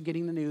anniversary of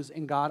getting the news,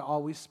 and God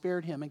always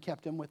spared him and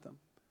kept him with them.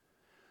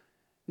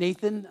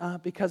 Nathan,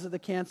 because of the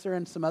cancer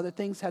and some other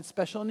things, had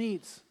special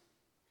needs.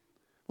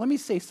 Let me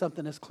say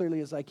something as clearly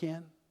as I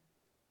can.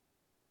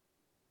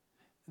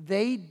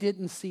 They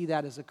didn't see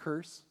that as a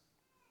curse.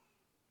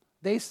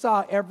 They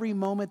saw every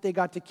moment they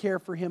got to care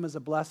for him as a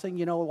blessing.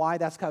 You know why?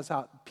 That's because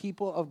how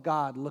people of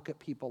God look at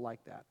people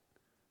like that.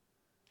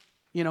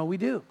 You know, we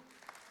do.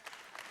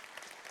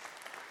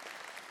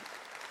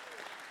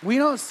 We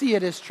don't see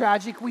it as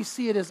tragic. We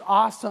see it as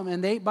awesome.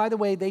 And they, by the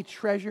way, they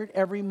treasured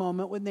every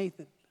moment with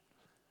Nathan.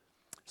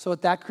 So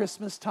at that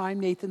Christmas time,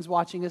 Nathan's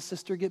watching his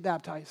sister get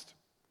baptized.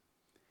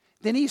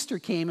 Then Easter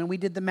came, and we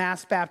did the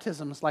mass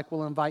baptisms like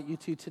we'll invite you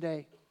to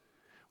today,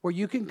 where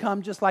you can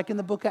come just like in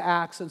the book of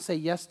Acts and say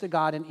yes to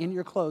God, and in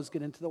your clothes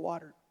get into the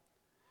water.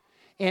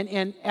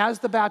 And as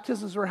the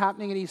baptisms were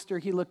happening at Easter,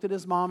 he looked at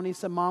his mom and he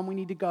said, "Mom, we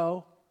need to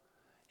go."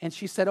 And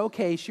she said,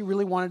 okay. She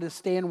really wanted to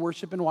stay and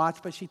worship and watch,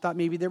 but she thought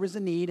maybe there was a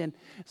need. And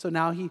so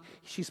now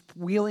she's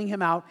wheeling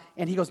him out.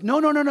 And he goes, no,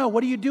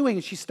 what are you doing?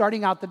 And she's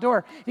starting out the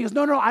door. And he goes,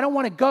 no, I don't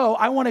want to go.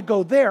 I want to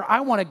go there. I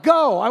want to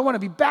go. I want to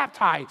be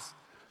baptized.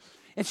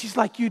 And she's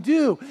like, you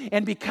do.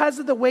 And because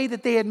of the way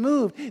that they had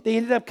moved, they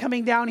ended up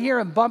coming down here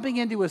and bumping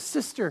into his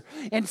sister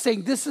and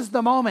saying, this is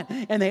the moment.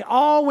 And they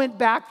all went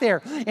back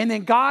there. And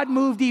then God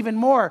moved even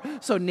more.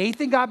 So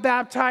Nathan got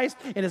baptized,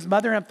 and his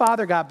mother and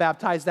father got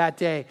baptized that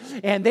day.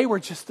 And they were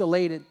just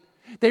elated.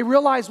 They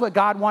realized what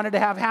God wanted to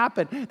have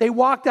happen. They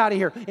walked out of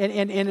here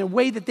in a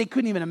way that they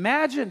couldn't even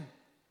imagine.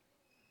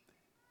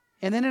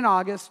 And then in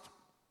August,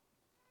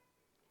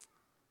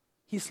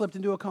 he slipped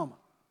into a coma.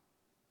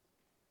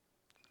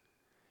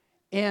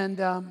 And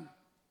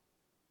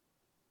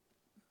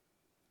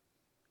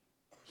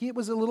it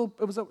was a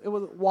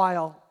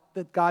while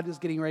that God was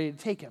getting ready to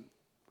take him.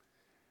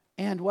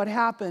 And what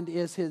happened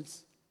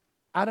is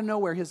out of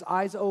nowhere, his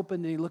eyes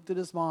opened, and he looked at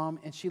his mom,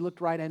 and she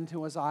looked right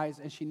into his eyes,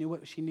 and she knew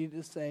what she needed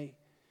to say.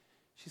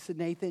 She said,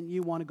 Nathan,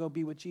 you want to go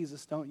be with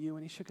Jesus, don't you?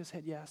 And he shook his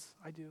head, yes,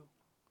 I do.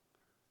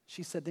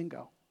 She said, then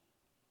go.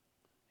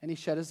 And he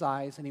shut his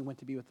eyes, and he went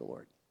to be with the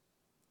Lord.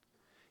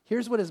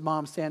 Here's what his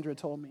mom, Sandra,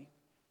 told me.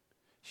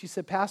 She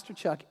said, Pastor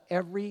Chuck,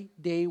 every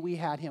day we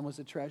had him was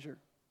a treasure.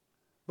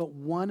 But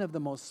one of the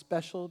most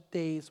special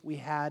days we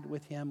had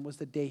with him was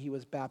the day he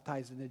was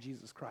baptized into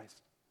Jesus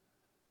Christ.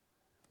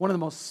 One of the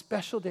most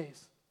special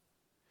days.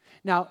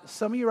 Now,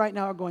 some of you right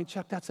now are going,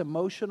 Chuck, that's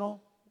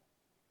emotional.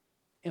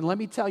 And let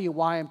me tell you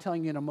why I'm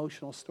telling you an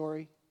emotional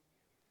story.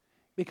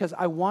 Because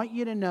I want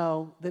you to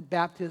know that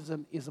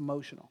baptism is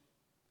emotional.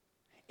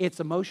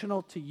 It's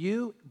emotional to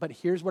you, but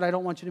here's what I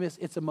don't want you to miss.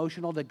 It's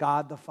emotional to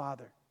God the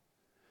Father.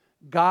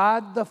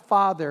 God the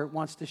Father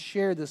wants to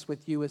share this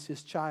with you as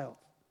his child.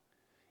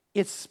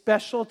 It's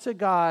special to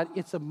God.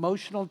 It's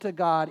emotional to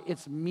God.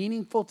 It's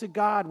meaningful to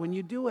God when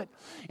you do it.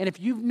 And if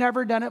you've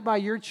never done it by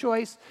your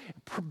choice,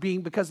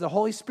 being because the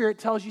Holy Spirit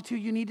tells you to,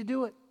 you need to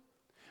do it.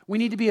 We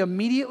need to be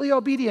immediately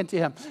obedient to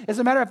him. As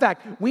a matter of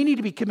fact, we need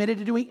to be committed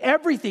to doing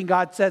everything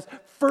God says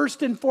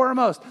first and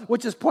foremost,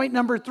 which is point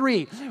number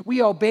 3.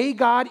 We obey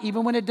God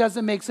even when it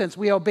doesn't make sense.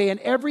 We obey in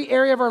every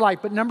area of our life.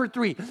 But number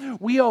 3,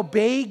 we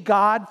obey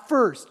God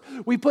first.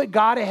 We put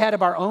God ahead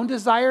of our own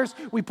desires.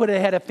 We put it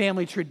ahead of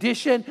family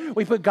tradition.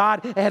 We put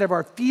God ahead of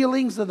our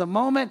feelings of the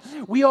moment.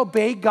 We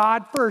obey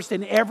God first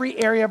in every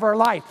area of our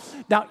life.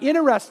 Now,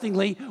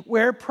 interestingly,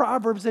 where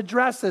Proverbs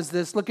addresses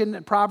this, look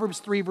in Proverbs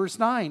 3, verse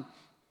 9.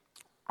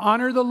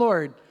 Honor the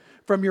Lord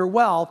from your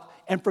wealth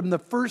and from the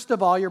first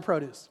of all your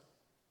produce.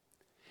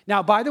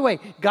 Now, by the way,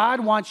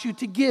 God wants you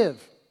to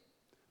give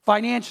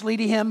financially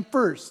to him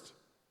first.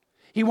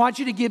 He wants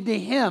you to give to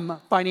him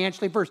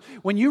financially first.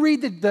 When you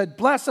read the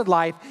blessed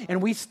life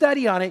and we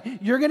study on it,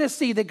 you're going to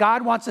see that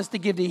God wants us to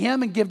give to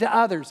him and give to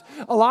others.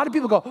 A lot of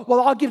people go, well,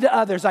 I'll give to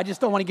others. I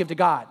just don't want to give to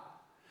God.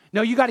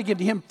 No, you got to give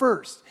to him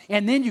first.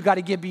 And then you got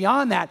to give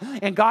beyond that.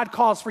 And God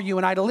calls for you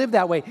and I to live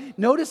that way.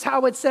 Notice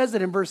how it says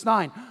it in verse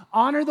 9.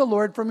 Honor the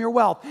Lord from your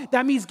wealth.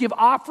 That means give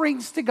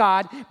offerings to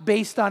God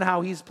based on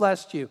how he's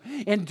blessed you.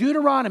 In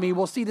Deuteronomy,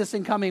 we'll see this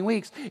in coming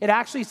weeks, it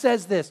actually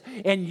says this,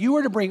 and you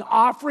are to bring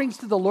offerings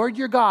to the Lord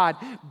your God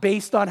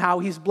based on how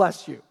he's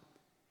blessed you.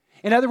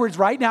 In other words,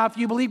 right now, if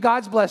you believe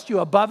God's blessed you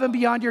above and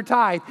beyond your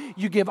tithe,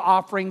 you give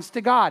offerings to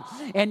God.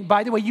 And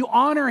by the way, you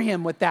honor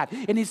him with that.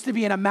 It needs to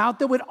be an amount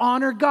that would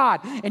honor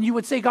God. And you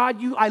would say,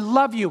 God, I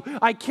love you.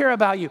 I care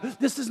about you.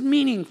 This is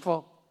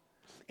meaningful.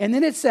 And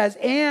then it says,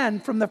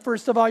 and from the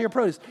first of all your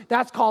produce.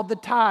 That's called the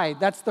tithe.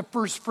 That's the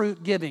first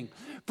fruit giving.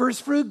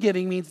 First fruit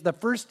giving means the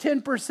first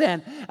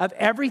 10% of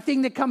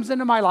everything that comes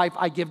into my life,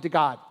 I give to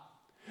God.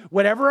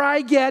 Whatever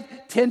I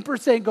get,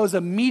 10% goes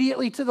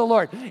immediately to the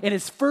Lord. And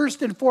it's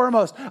first and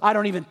foremost. I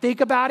don't even think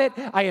about it.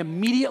 I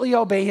immediately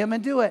obey him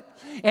and do it.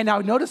 And now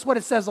notice what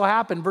it says will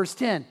happen. Verse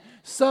 10.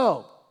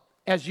 So,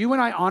 as you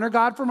and I honor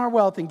God from our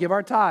wealth and give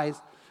our tithes,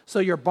 so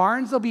your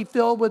barns will be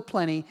filled with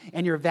plenty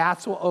and your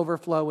vats will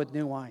overflow with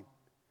new wine.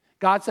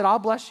 God said, I'll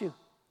bless you.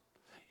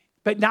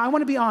 But now I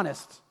want to be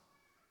honest.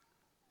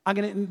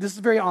 This is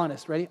very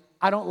honest. Ready?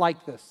 I don't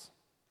like this.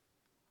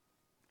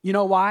 You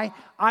know why?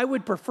 I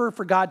would prefer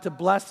for God to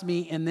bless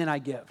me and then I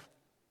give,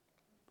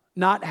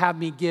 not have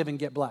me give and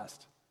get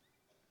blessed.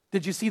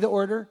 Did you see the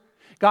order?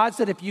 God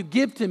said, if you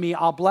give to me,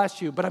 I'll bless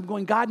you. But I'm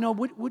going, God, no,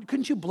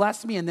 couldn't you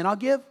bless me and then I'll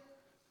give?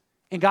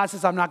 And God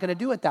says, I'm not going to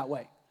do it that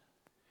way.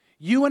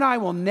 You and I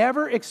will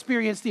never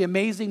experience the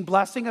amazing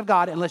blessing of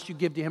God unless you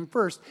give to him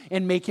first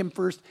and make him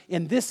first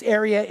in this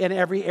area and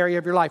every area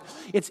of your life.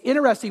 It's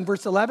interesting,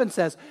 verse 11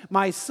 says,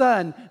 my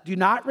son, do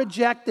not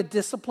reject the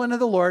discipline of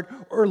the Lord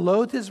or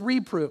loathe his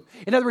reproof.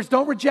 In other words,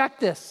 don't reject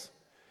this.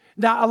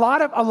 Now, a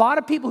lot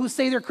of people who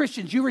say they're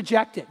Christians, you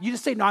reject it. You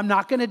just say, no, I'm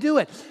not going to do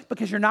it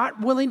because you're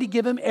not willing to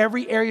give him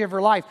every area of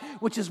your life,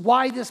 which is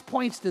why this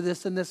points to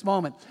this in this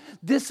moment.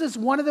 This is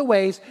one of the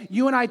ways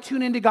you and I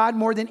tune into God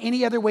more than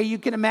any other way you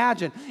can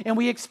imagine, and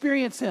we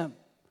experience him.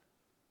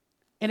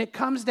 And it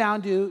comes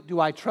down to, do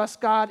I trust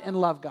God and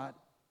love God?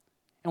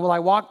 And will I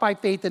walk by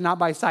faith and not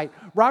by sight?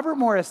 Robert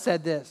Morris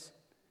said this.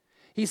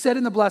 He said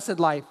in The Blessed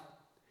Life,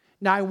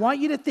 now, I want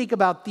you to think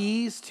about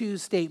these two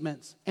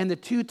statements and the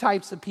two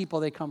types of people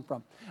they come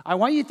from. I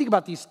want you to think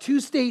about these two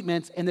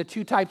statements and the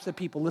two types of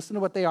people. Listen to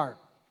what they are.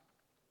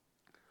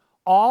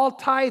 All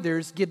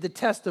tithers give the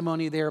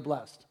testimony they are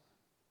blessed.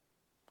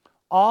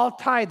 All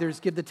tithers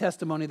give the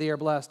testimony they are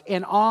blessed.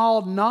 And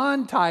all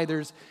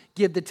non-tithers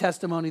give the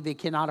testimony they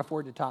cannot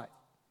afford to tithe.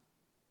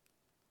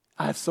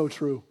 That's so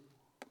true.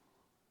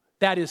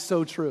 That is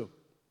so true.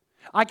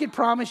 I could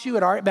promise you,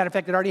 matter of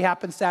fact, it already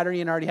happened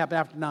Saturday and already happened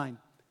after 9.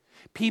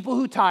 People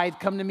who tithe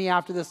come to me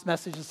after this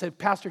message and say,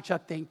 Pastor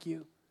Chuck, thank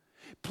you.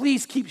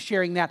 Please keep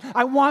sharing that.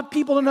 I want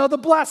people to know the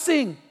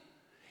blessing.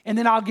 And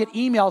then I'll get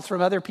emails from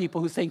other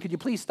people who say, could you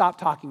please stop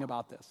talking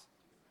about this?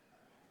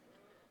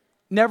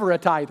 Never a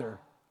tither.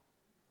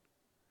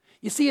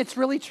 You see, it's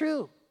really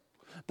true.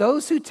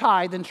 Those who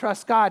tithe and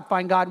trust God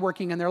find God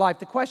working in their life.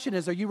 The question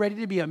is, are you ready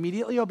to be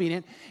immediately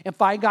obedient and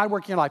find God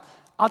working in your life?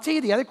 I'll tell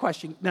you the other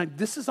question. Now,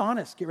 this is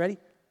honest. Get ready.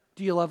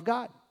 Do you love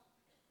God?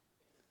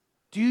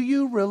 Do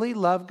you really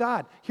love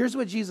God? Here's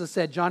what Jesus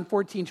said, John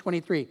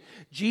 14:23.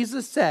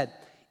 Jesus said,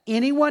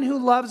 anyone who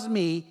loves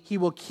me, he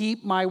will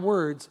keep my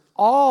words.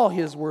 All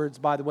his words,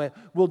 by the way,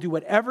 will do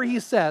whatever he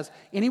says.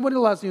 Anyone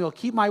who loves me will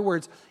keep my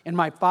words, and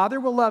my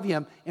Father will love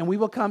him, and we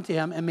will come to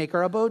him and make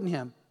our abode in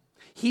him.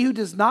 He who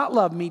does not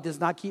love me does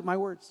not keep my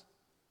words.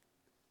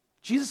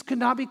 Jesus could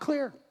not be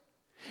clear.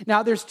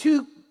 Now, there's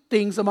two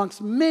things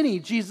amongst many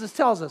Jesus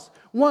tells us.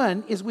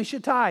 One is we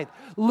should tithe.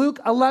 Luke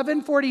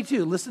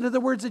 11:42. Listen to the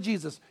words of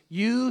Jesus.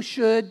 You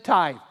should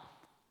tithe.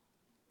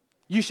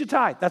 You should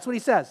tithe. That's what he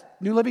says.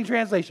 New Living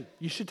Translation.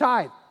 You should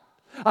tithe.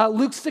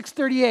 Luke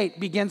 6:38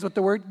 begins with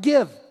the word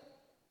give.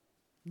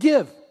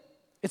 Give.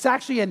 It's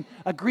actually in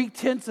a Greek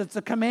tense. It's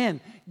a command.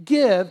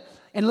 Give.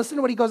 And listen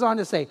to what he goes on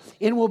to say.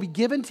 It will be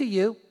given to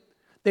you.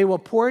 They will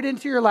pour it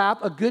into your lap,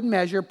 a good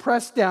measure,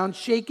 pressed down,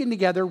 shaken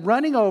together,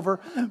 running over,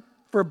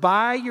 for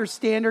by your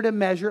standard of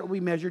measure it will be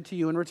measured to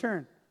you in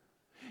return.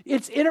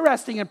 It's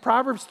interesting, in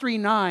Proverbs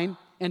 3:9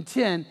 and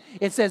 10,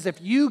 it says, if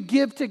you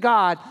give to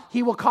God,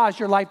 he will cause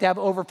your life to have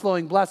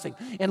overflowing blessing.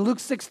 In Luke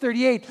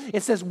 6:38,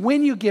 it says,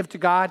 when you give to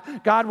God,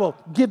 God will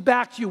give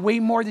back to you way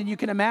more than you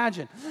can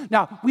imagine.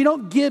 Now, we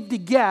don't give to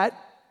get.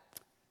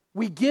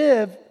 We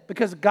give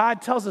because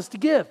God tells us to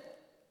give,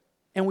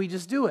 and we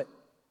just do it.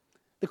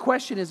 The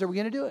question is, are we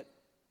going to do it?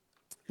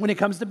 When it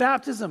comes to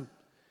baptism,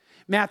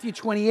 Matthew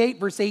 28,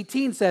 verse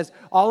 18 says,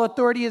 all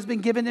authority has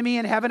been given to me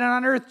in heaven and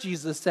on earth,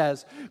 Jesus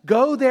says.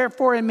 Go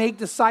therefore and make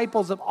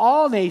disciples of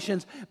all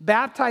nations,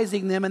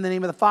 baptizing them in the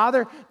name of the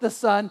Father, the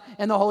Son,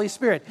 and the Holy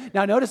Spirit.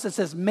 Now notice it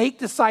says, make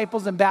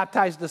disciples and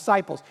baptize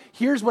disciples.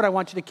 Here's what I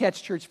want you to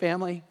catch, church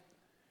family.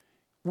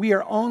 We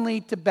are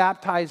only to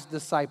baptize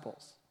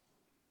disciples.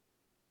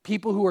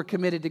 People who are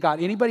committed to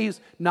God. Anybody who's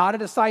not a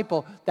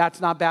disciple,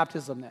 that's not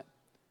baptism then.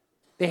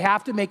 They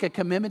have to make a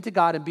commitment to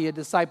God and be a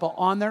disciple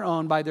on their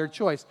own by their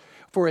choice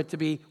for it to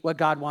be what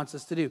God wants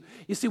us to do.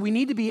 You see, we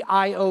need to be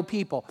I-O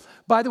people.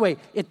 By the way,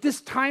 at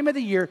this time of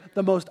the year,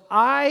 the most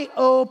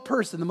I-O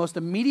person, the most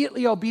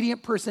immediately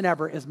obedient person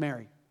ever is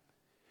Mary.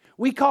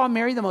 We call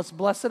Mary the most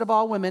blessed of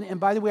all women, and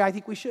by the way, I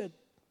think we should.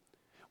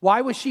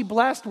 Why was she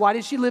blessed? Why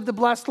did she live the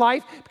blessed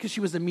life? Because she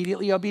was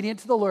immediately obedient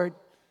to the Lord.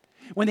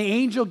 When the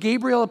angel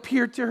Gabriel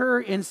appeared to her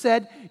and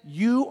said,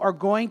 you are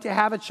going to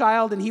have a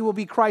child and he will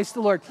be Christ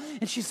the Lord.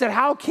 And she said,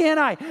 how can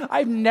I?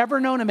 I've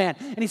never known a man.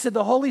 And he said,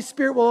 the Holy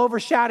Spirit will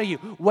overshadow you.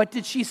 What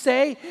did she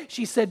say?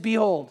 She said,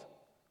 behold,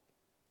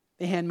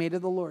 the handmaid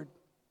of the Lord.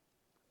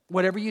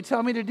 Whatever you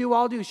tell me to do,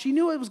 I'll do. She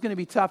knew it was going to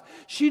be tough.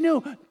 She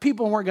knew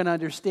people weren't going to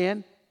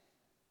understand.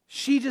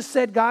 She just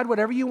said, God,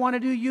 whatever you want to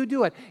do, you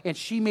do it. And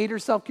she made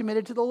herself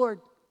committed to the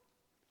Lord.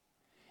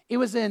 It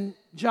was in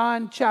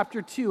John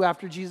chapter 2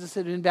 after Jesus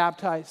had been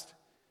baptized.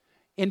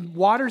 In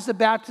waters of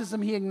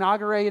baptism, he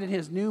inaugurated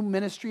his new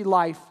ministry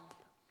life.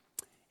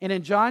 And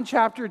in John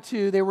chapter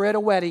 2, they were at a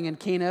wedding in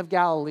Cana of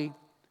Galilee.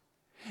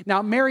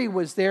 Now, Mary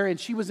was there, and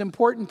she was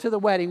important to the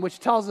wedding, which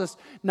tells us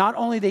not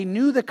only they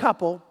knew the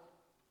couple,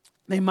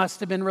 they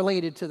must have been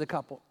related to the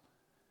couple.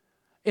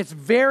 It's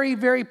very,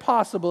 very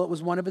possible it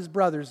was one of his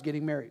brothers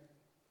getting married.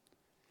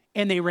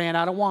 And they ran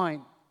out of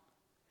wine.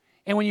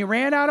 And when you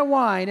ran out of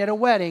wine at a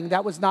wedding,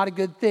 that was not a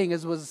good thing.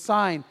 It was a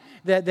sign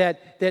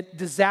that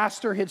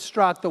disaster had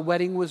struck, the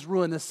wedding was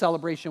ruined, the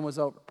celebration was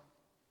over.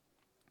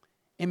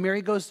 And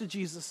Mary goes to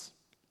Jesus.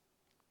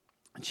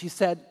 And she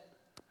said,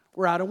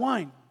 we're out of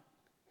wine.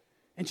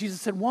 And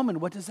Jesus said, woman,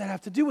 what does that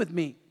have to do with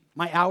me?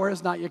 My hour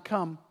has not yet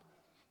come.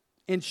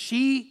 And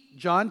she,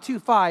 John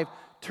 2:5,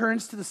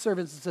 turns to the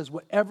servants and says,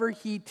 whatever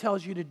he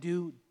tells you to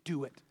do,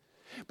 do it.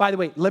 By the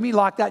way, let me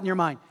lock that in your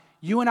mind.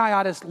 You and I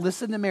ought to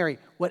listen to Mary.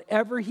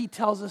 Whatever he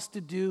tells us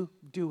to do,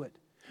 do it.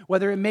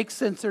 Whether it makes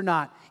sense or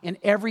not, in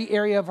every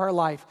area of our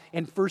life,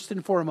 and first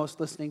and foremost,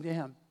 listening to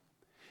him.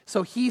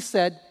 So he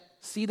said,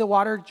 see the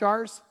water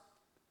jars?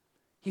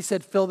 He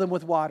said, fill them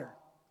with water.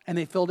 And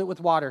they filled it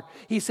with water.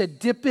 He said,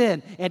 dip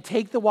in and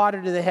take the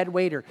water to the head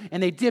waiter.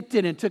 And they dipped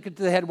in and took it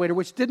to the head waiter,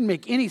 which didn't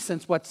make any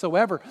sense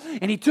whatsoever.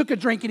 And he took a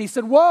drink and he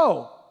said,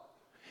 whoa.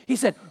 He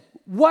said,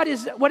 what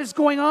is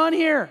going on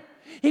here?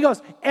 He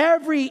goes,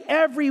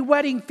 every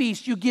wedding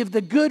feast, you give the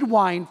good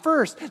wine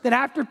first. Then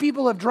after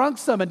people have drunk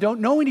some and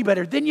don't know any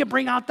better, then you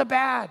bring out the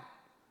bad.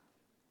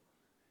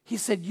 He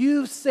said,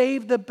 you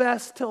save the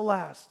best till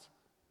last.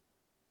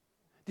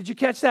 Did you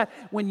catch that?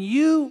 When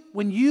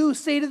you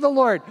say to the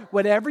Lord,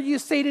 whatever you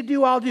say to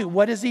do, I'll do.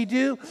 What does he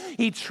do?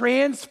 He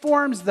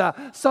transforms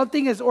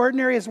something as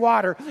ordinary as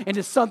water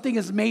into something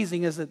as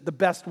amazing as the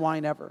best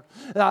wine ever.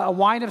 A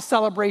wine of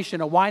celebration,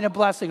 a wine of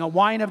blessing, a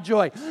wine of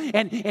joy.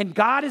 And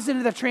God is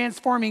into the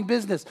transforming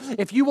business.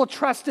 If you will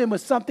trust him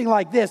with something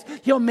like this,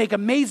 he'll make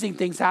amazing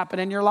things happen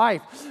in your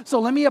life.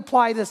 So let me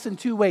apply this in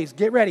two ways.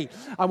 Get ready.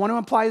 I want to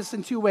apply this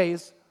in two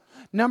ways.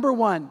 Number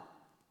one,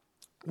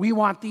 we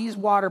want these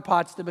water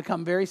pots to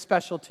become very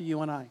special to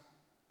you and I.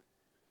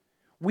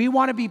 We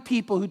want to be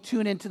people who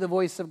tune into the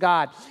voice of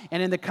God.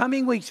 And in the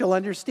coming weeks, you'll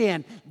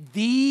understand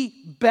the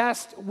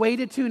best way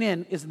to tune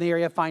in is in the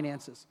area of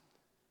finances.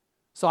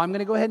 So I'm going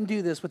to go ahead and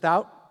do this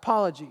without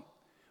apology.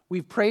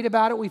 We've prayed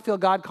about it. We feel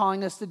God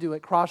calling us to do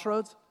it.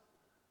 Crossroads,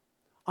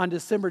 on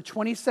December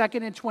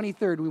 22nd and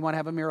 23rd, we want to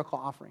have a miracle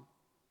offering.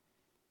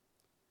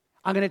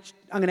 I'm going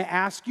to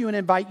ask you and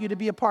invite you to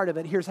be a part of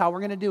it. Here's how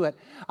we're going to do it.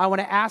 I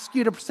want to ask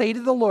you to say to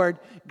the Lord,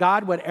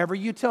 God, whatever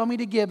you tell me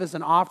to give as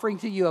an offering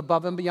to you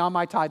above and beyond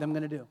my tithe, I'm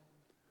going to do.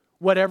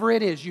 Whatever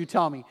it is you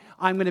tell me,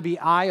 I'm going to be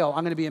I-O.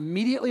 I'm going to be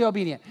immediately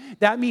obedient.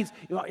 That means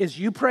as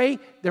you pray,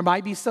 there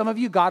might be some of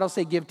you, God will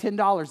say, give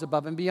 $10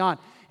 above and beyond.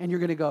 And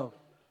you're going to go,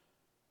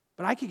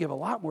 but I could give a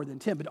lot more than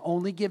 10, but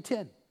only give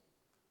 10.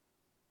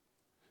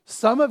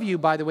 Some of you,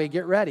 by the way,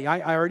 get ready.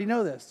 I already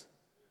know this.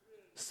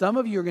 Some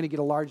of you are going to get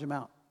a large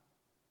amount.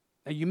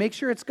 Now, you make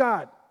sure it's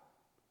God,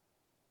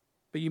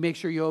 but you make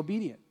sure you're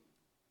obedient.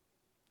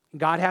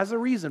 God has a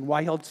reason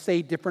why he'll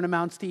say different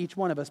amounts to each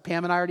one of us.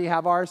 Pam and I already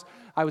have ours.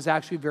 I was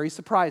actually very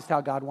surprised how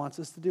God wants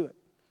us to do it.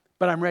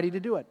 but I'm ready to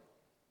do it.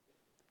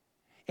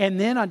 And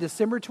then on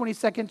December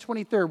 22nd,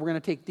 23rd, we're going to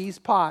take these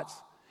pots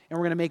and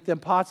we're going to make them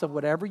pots of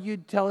whatever you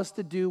tell us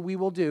to do, we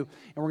will do.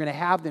 And we're going to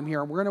have them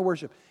here and we're going to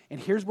worship. And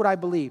here's what I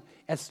believe.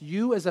 As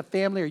you as a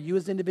family or you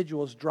as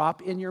individuals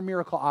drop in your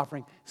miracle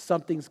offering,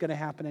 something's going to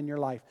happen in your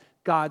life.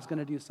 God's going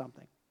to do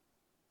something.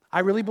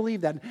 I really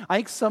believe that. I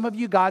think some of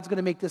you, God's going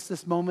to make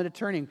this moment of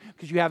turning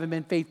because you haven't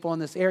been faithful in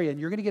this area and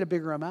you're going to get a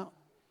bigger amount.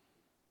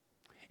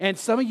 And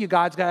some of you,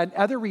 God's got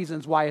other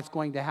reasons why it's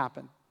going to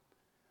happen.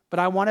 But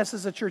I want us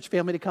as a church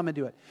family to come and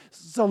do it.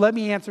 So let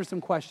me answer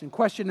some questions.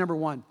 Question number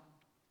 1.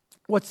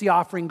 What's the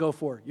offering go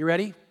for? You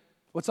ready?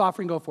 What's the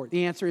offering go for?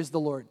 The answer is the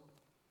Lord.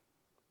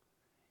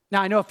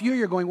 Now, I know a few of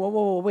you are going,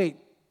 whoa, wait.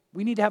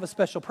 We need to have a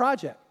special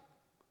project.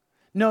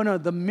 No.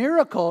 The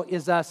miracle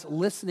is us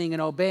listening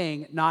and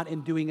obeying, not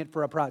in doing it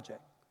for a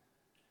project.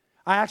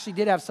 I actually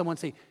did have someone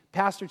say,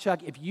 Pastor Chuck,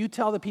 if you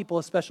tell the people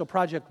a special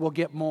project, we'll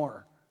get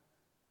more.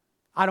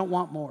 I don't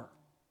want more.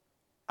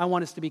 I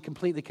want us to be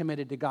completely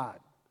committed to God.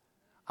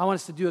 I want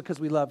us to do it because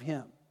we love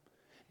Him.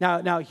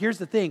 Now, here's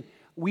the thing.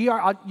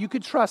 You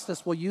could trust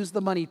us. We'll use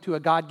the money to a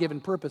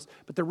God-given purpose.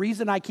 But the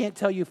reason I can't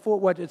tell you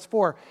what it's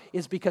for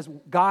is because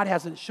God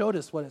hasn't showed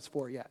us what it's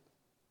for yet.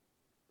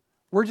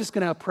 We're just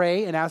going to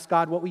pray and ask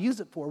God what we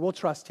use it for. We'll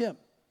trust Him.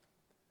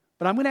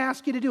 But I'm going to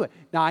ask you to do it.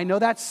 Now, I know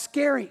that's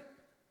scary.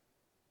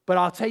 But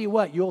I'll tell you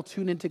what, you'll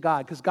tune into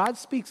God because God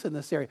speaks in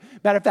this area.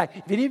 Matter of fact,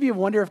 if any of you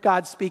wonder if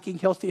God's speaking,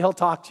 He'll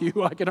talk to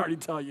you. I can already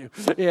tell you.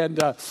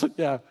 And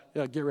yeah,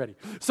 get ready.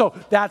 So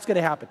that's going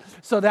to happen.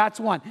 So that's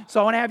one. So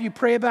I want to have you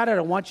pray about it.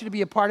 I want you to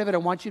be a part of it. I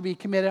want you to be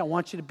committed. I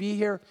want you to be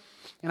here.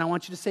 And I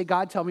want you to say,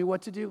 God, tell me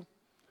what to do.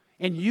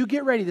 And you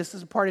get ready. This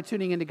is a part of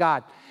tuning into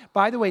God.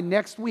 By the way,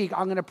 next week,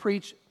 I'm going to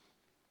preach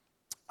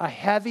a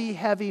heavy,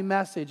 heavy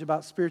message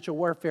about spiritual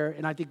warfare.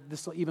 And I think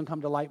this will even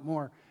come to light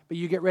more. But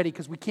you get ready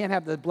because we can't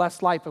have the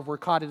blessed life if we're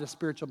caught in a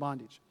spiritual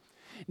bondage.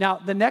 Now,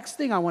 the next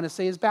thing I want to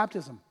say is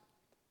baptism.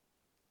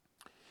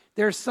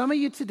 There are some of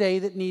you today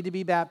that need to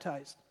be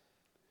baptized.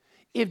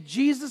 If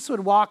Jesus would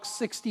walk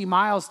 60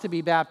 miles to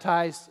be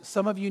baptized,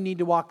 some of you need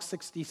to walk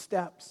 60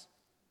 steps.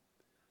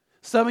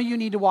 Some of you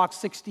need to walk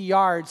 60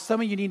 yards.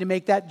 Some of you need to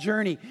make that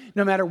journey.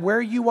 No matter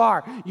where you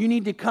are, you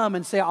need to come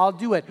and say, I'll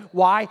do it.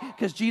 Why?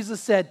 Because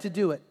Jesus said to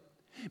do it.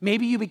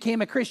 Maybe you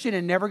became a Christian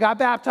and never got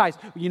baptized.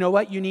 You know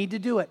what? You need to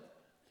do it.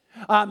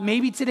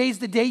 Maybe today's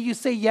the day you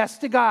say yes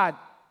to God.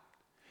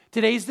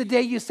 Today's the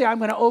day you say, I'm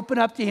going to open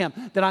up to Him.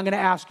 Then I'm going to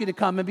ask you to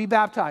come and be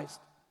baptized.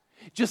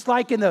 Just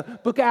like in the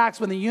book of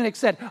Acts when the eunuch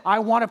said, I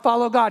want to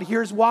follow God.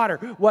 Here's water.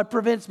 What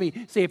prevents me?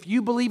 Say, if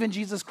you believe in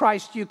Jesus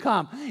Christ, you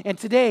come. And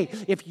today,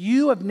 if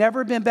you have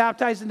never been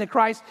baptized into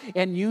Christ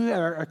and you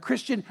are a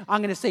Christian,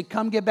 I'm going to say,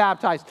 come get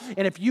baptized.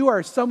 And if you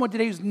are someone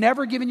today who's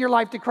never given your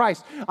life to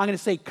Christ, I'm going to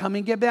say, come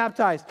and get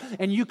baptized.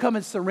 And you come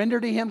and surrender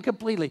to Him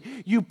completely.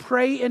 You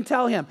pray and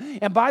tell Him.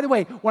 And by the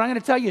way, what I'm going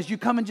to tell you is you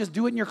come and just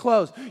do it in your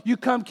clothes. You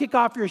come kick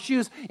off your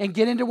shoes and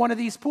get into one of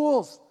these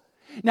pools.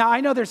 Now,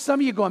 I know there's some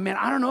of you going, man,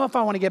 I don't know if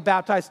I want to get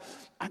baptized.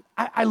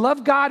 I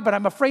love God, but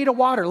I'm afraid of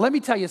water. Let me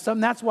tell you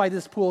something. That's why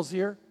this pool's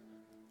here.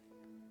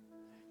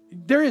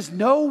 There is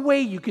no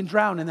way you can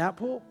drown in that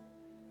pool.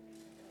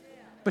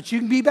 But you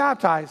can be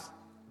baptized.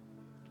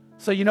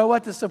 So you know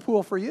what? This is a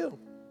pool for you.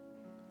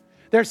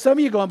 There's some of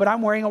you going, but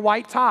I'm wearing a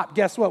white top.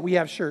 Guess what? We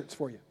have shirts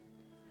for you.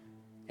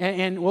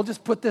 And we'll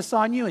just put this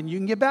on you and you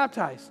can get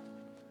baptized.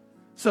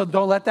 So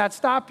don't let that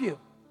stop you.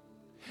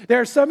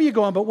 There are some of you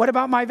going, but what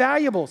about my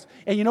valuables?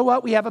 And you know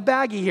what? We have a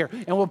baggie here,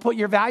 and we'll put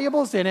your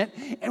valuables in it,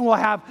 and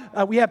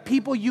we have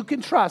people you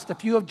can trust. A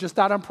few have just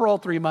out on parole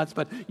 3 months,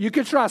 but you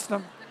can trust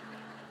them.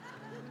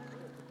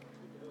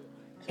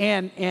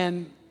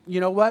 And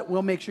you know what?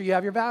 We'll make sure you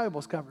have your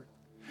valuables covered.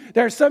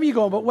 There are some of you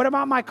going, but what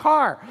about my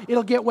car?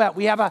 It'll get wet.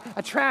 We have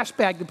a trash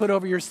bag to put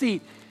over your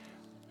seat.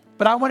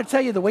 But I want to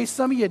tell you, the way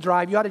some of you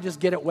drive, you ought to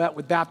just get it wet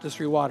with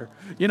baptistry water,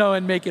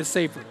 and make it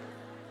safer.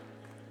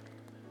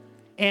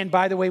 And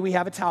by the way, we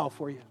have a towel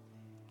for you.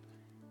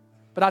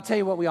 But I'll tell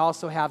you what we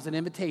also have is an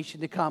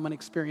invitation to come and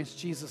experience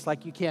Jesus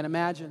like you can't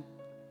imagine.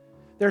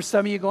 There's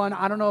some of you going,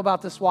 I don't know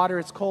about this water.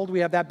 It's cold.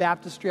 We have that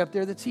baptistry up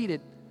there that's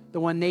heated,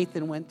 the one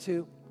Nathan went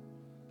to.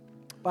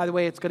 By the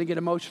way, it's going to get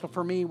emotional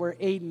for me where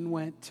Aiden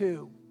went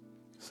to.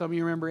 Some of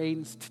you remember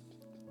Aiden's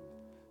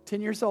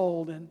 10 years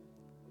old and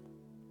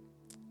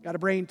got a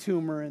brain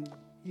tumor. And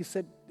he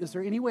said, is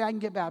there any way I can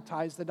get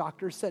baptized? The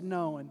doctor said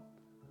no.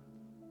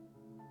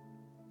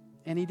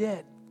 And he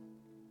did.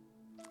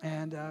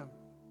 And,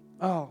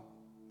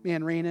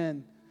 Raina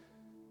and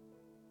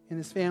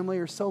his family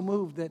are so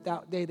moved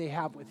that day they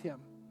have with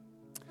him.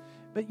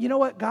 But you know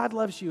what? God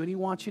loves you, and He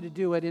wants you to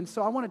do it. And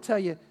so I want to tell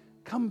you,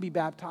 come and be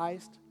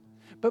baptized.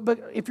 But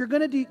if you're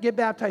going to get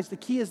baptized, the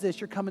key is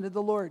this. You're coming to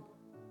the Lord.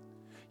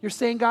 You're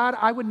saying, God,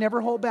 I would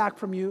never hold back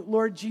from you.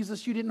 Lord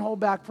Jesus, you didn't hold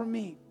back from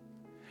me.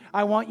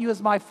 I want you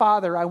as my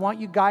Father. I want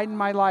you guiding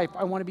my life.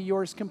 I want to be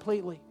yours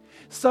completely.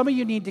 Some of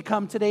you need to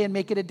come today and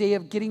make it a day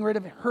of getting rid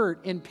of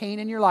hurt and pain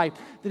in your life.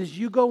 That as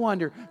you go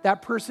under,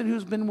 that person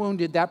who's been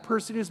wounded, that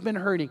person who's been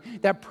hurting,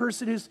 that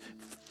person who's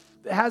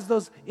has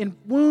those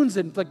wounds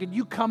inflicted,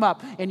 you come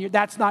up and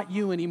that's not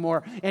you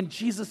anymore. And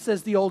Jesus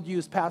says the old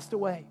you's passed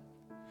away.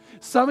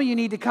 Some of you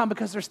need to come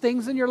because there's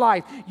things in your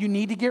life you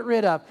need to get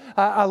rid of.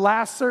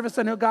 Last service,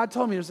 I know God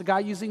told me there's a guy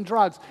using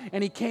drugs,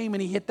 and he came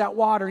and he hit that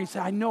water, and he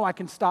said, I know I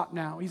can stop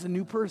now. He's a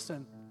new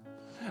person.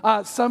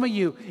 Some of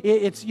you,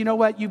 it's, you know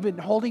what, you've been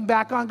holding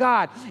back on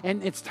God,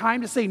 and it's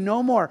time to say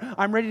no more.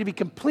 I'm ready to be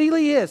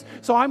completely His,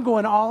 so I'm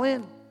going all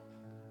in.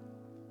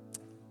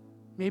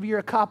 Maybe you're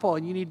a couple,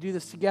 and you need to do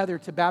this together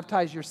to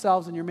baptize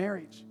yourselves in your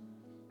marriage,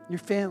 your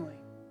family.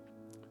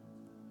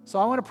 So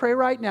I want to pray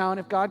right now, and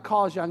if God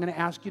calls you, I'm going to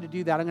ask you to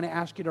do that. I'm going to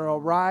ask you to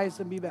arise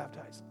and be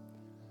baptized.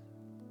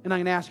 And I'm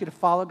going to ask you to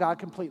follow God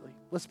completely.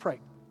 Let's pray.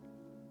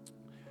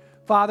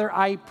 Father,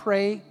 I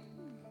pray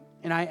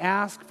and I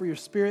ask for your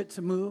Spirit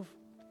to move.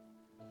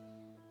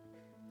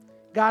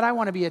 God, I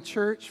want to be a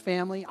church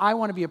family. I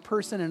want to be a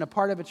person and a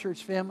part of a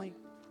church family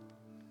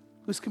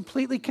who's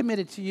completely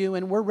committed to you,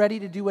 and we're ready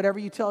to do whatever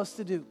you tell us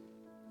to do.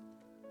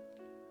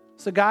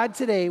 So God,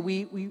 today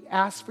we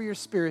ask for your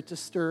Spirit to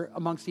stir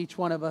amongst each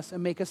one of us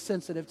and make us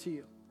sensitive to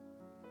you.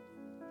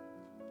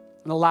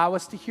 And allow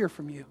us to hear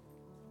from you.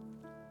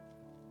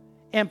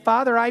 And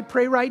Father, I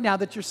pray right now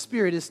that your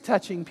Spirit is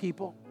touching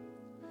people.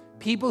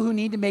 People who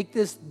need to make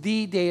this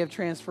the day of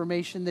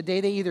transformation, the day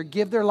they either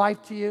give their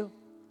life to you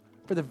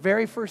for the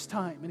very first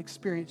time and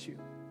experience you.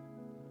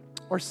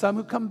 Or some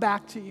who come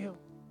back to you.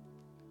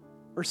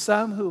 Or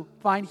some who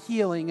find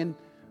healing and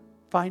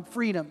find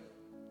freedom.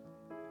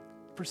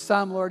 For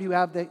some, Lord, who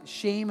have the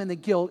shame and the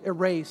guilt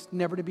erased,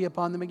 never to be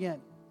upon them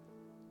again.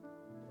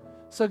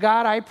 So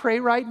God, I pray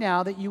right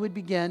now that you would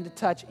begin to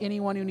touch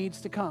anyone who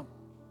needs to come.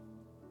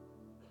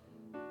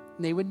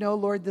 And they would know,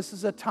 Lord, this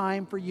is a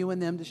time for you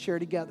and them to share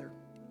together.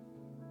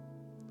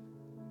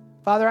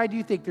 Father, I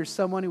do think there's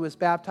someone who was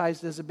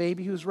baptized as a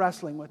baby who's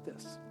wrestling with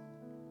this.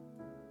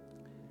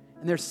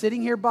 And they're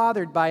sitting here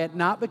bothered by it,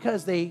 not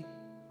because they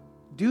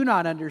do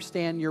not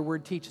understand your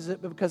word teaches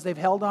it, but because they've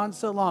held on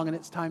so long and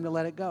it's time to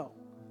let it go.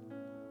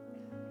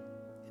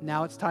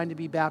 Now it's time to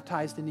be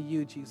baptized into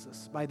you,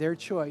 Jesus, by their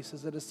choice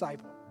as a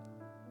disciple.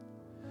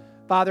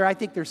 Father, I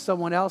think there's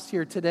someone else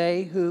here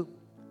today who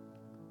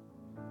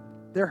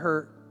they're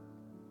hurt.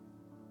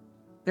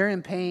 They're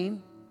in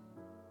pain.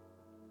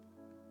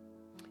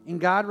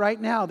 And God,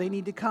 right now, they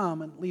need to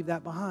come and leave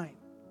that behind.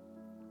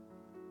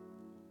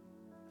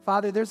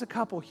 Father, there's a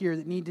couple here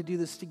that need to do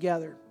this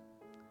together.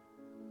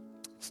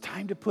 It's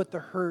time to put the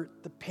hurt,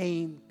 the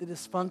pain, the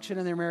dysfunction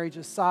in their marriage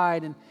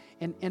aside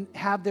and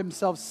have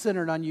themselves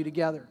centered on you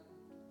together.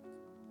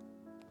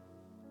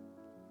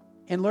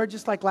 And Lord,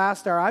 just like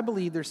last hour, I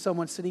believe there's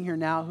someone sitting here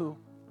now who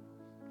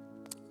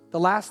the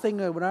last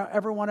thing I would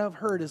ever want to have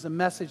heard is a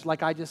message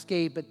like I just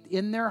gave, but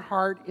in their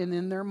heart and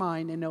in their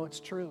mind, they know it's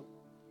true.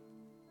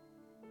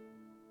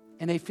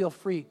 And they feel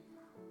free.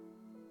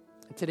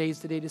 And today's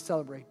the day to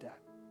celebrate that.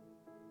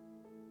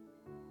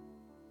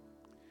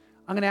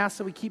 I'm going to ask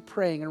that we keep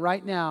praying. And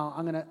right now,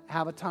 I'm going to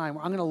have a time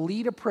where I'm going to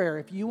lead a prayer.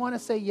 If you want to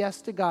say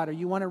yes to God, or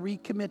you want to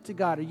recommit to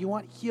God, or you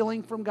want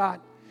healing from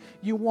God,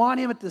 you want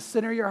Him at the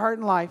center of your heart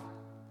and life,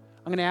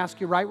 I'm going to ask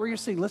you right where you're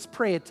sitting. Let's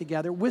pray it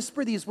together.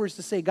 Whisper these words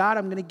to say, God,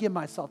 I'm going to give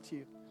myself to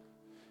you.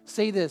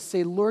 Say this.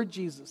 Say, Lord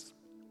Jesus,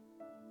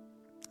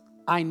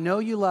 I know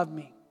you love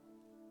me.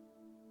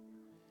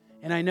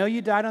 And I know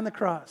you died on the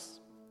cross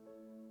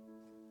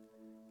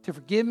to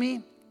forgive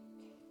me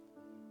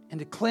and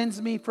to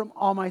cleanse me from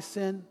all my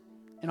sin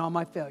and all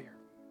my failure.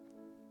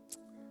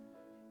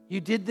 You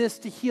did this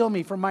to heal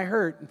me from my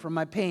hurt and from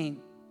my pain.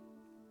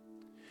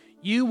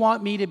 You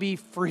want me to be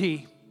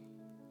free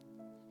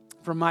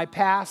from my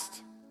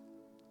past,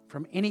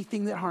 from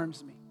anything that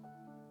harms me.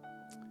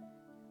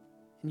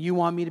 And you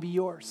want me to be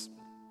yours.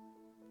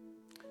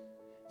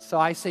 So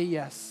I say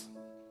yes.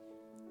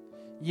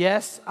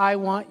 Yes, I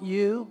want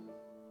you.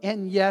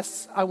 And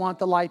yes, I want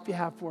the life you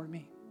have for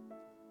me.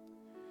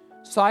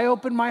 So I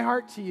open my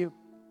heart to you.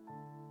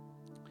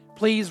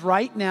 Please,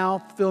 right now,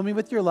 fill me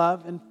with your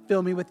love and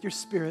fill me with your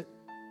Spirit.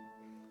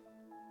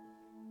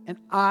 And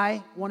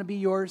I want to be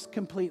yours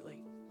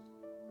completely.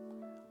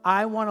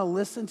 I want to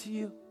listen to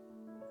you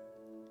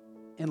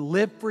and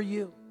live for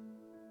you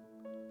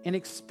and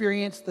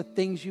experience the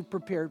things you've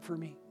prepared for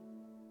me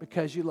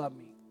because you love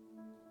me.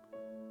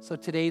 So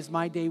today's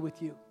my day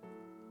with you,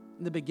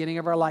 in the beginning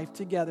of our life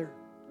together.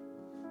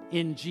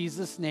 In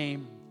Jesus'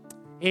 name,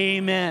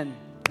 amen.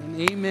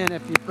 And amen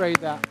if you prayed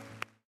that.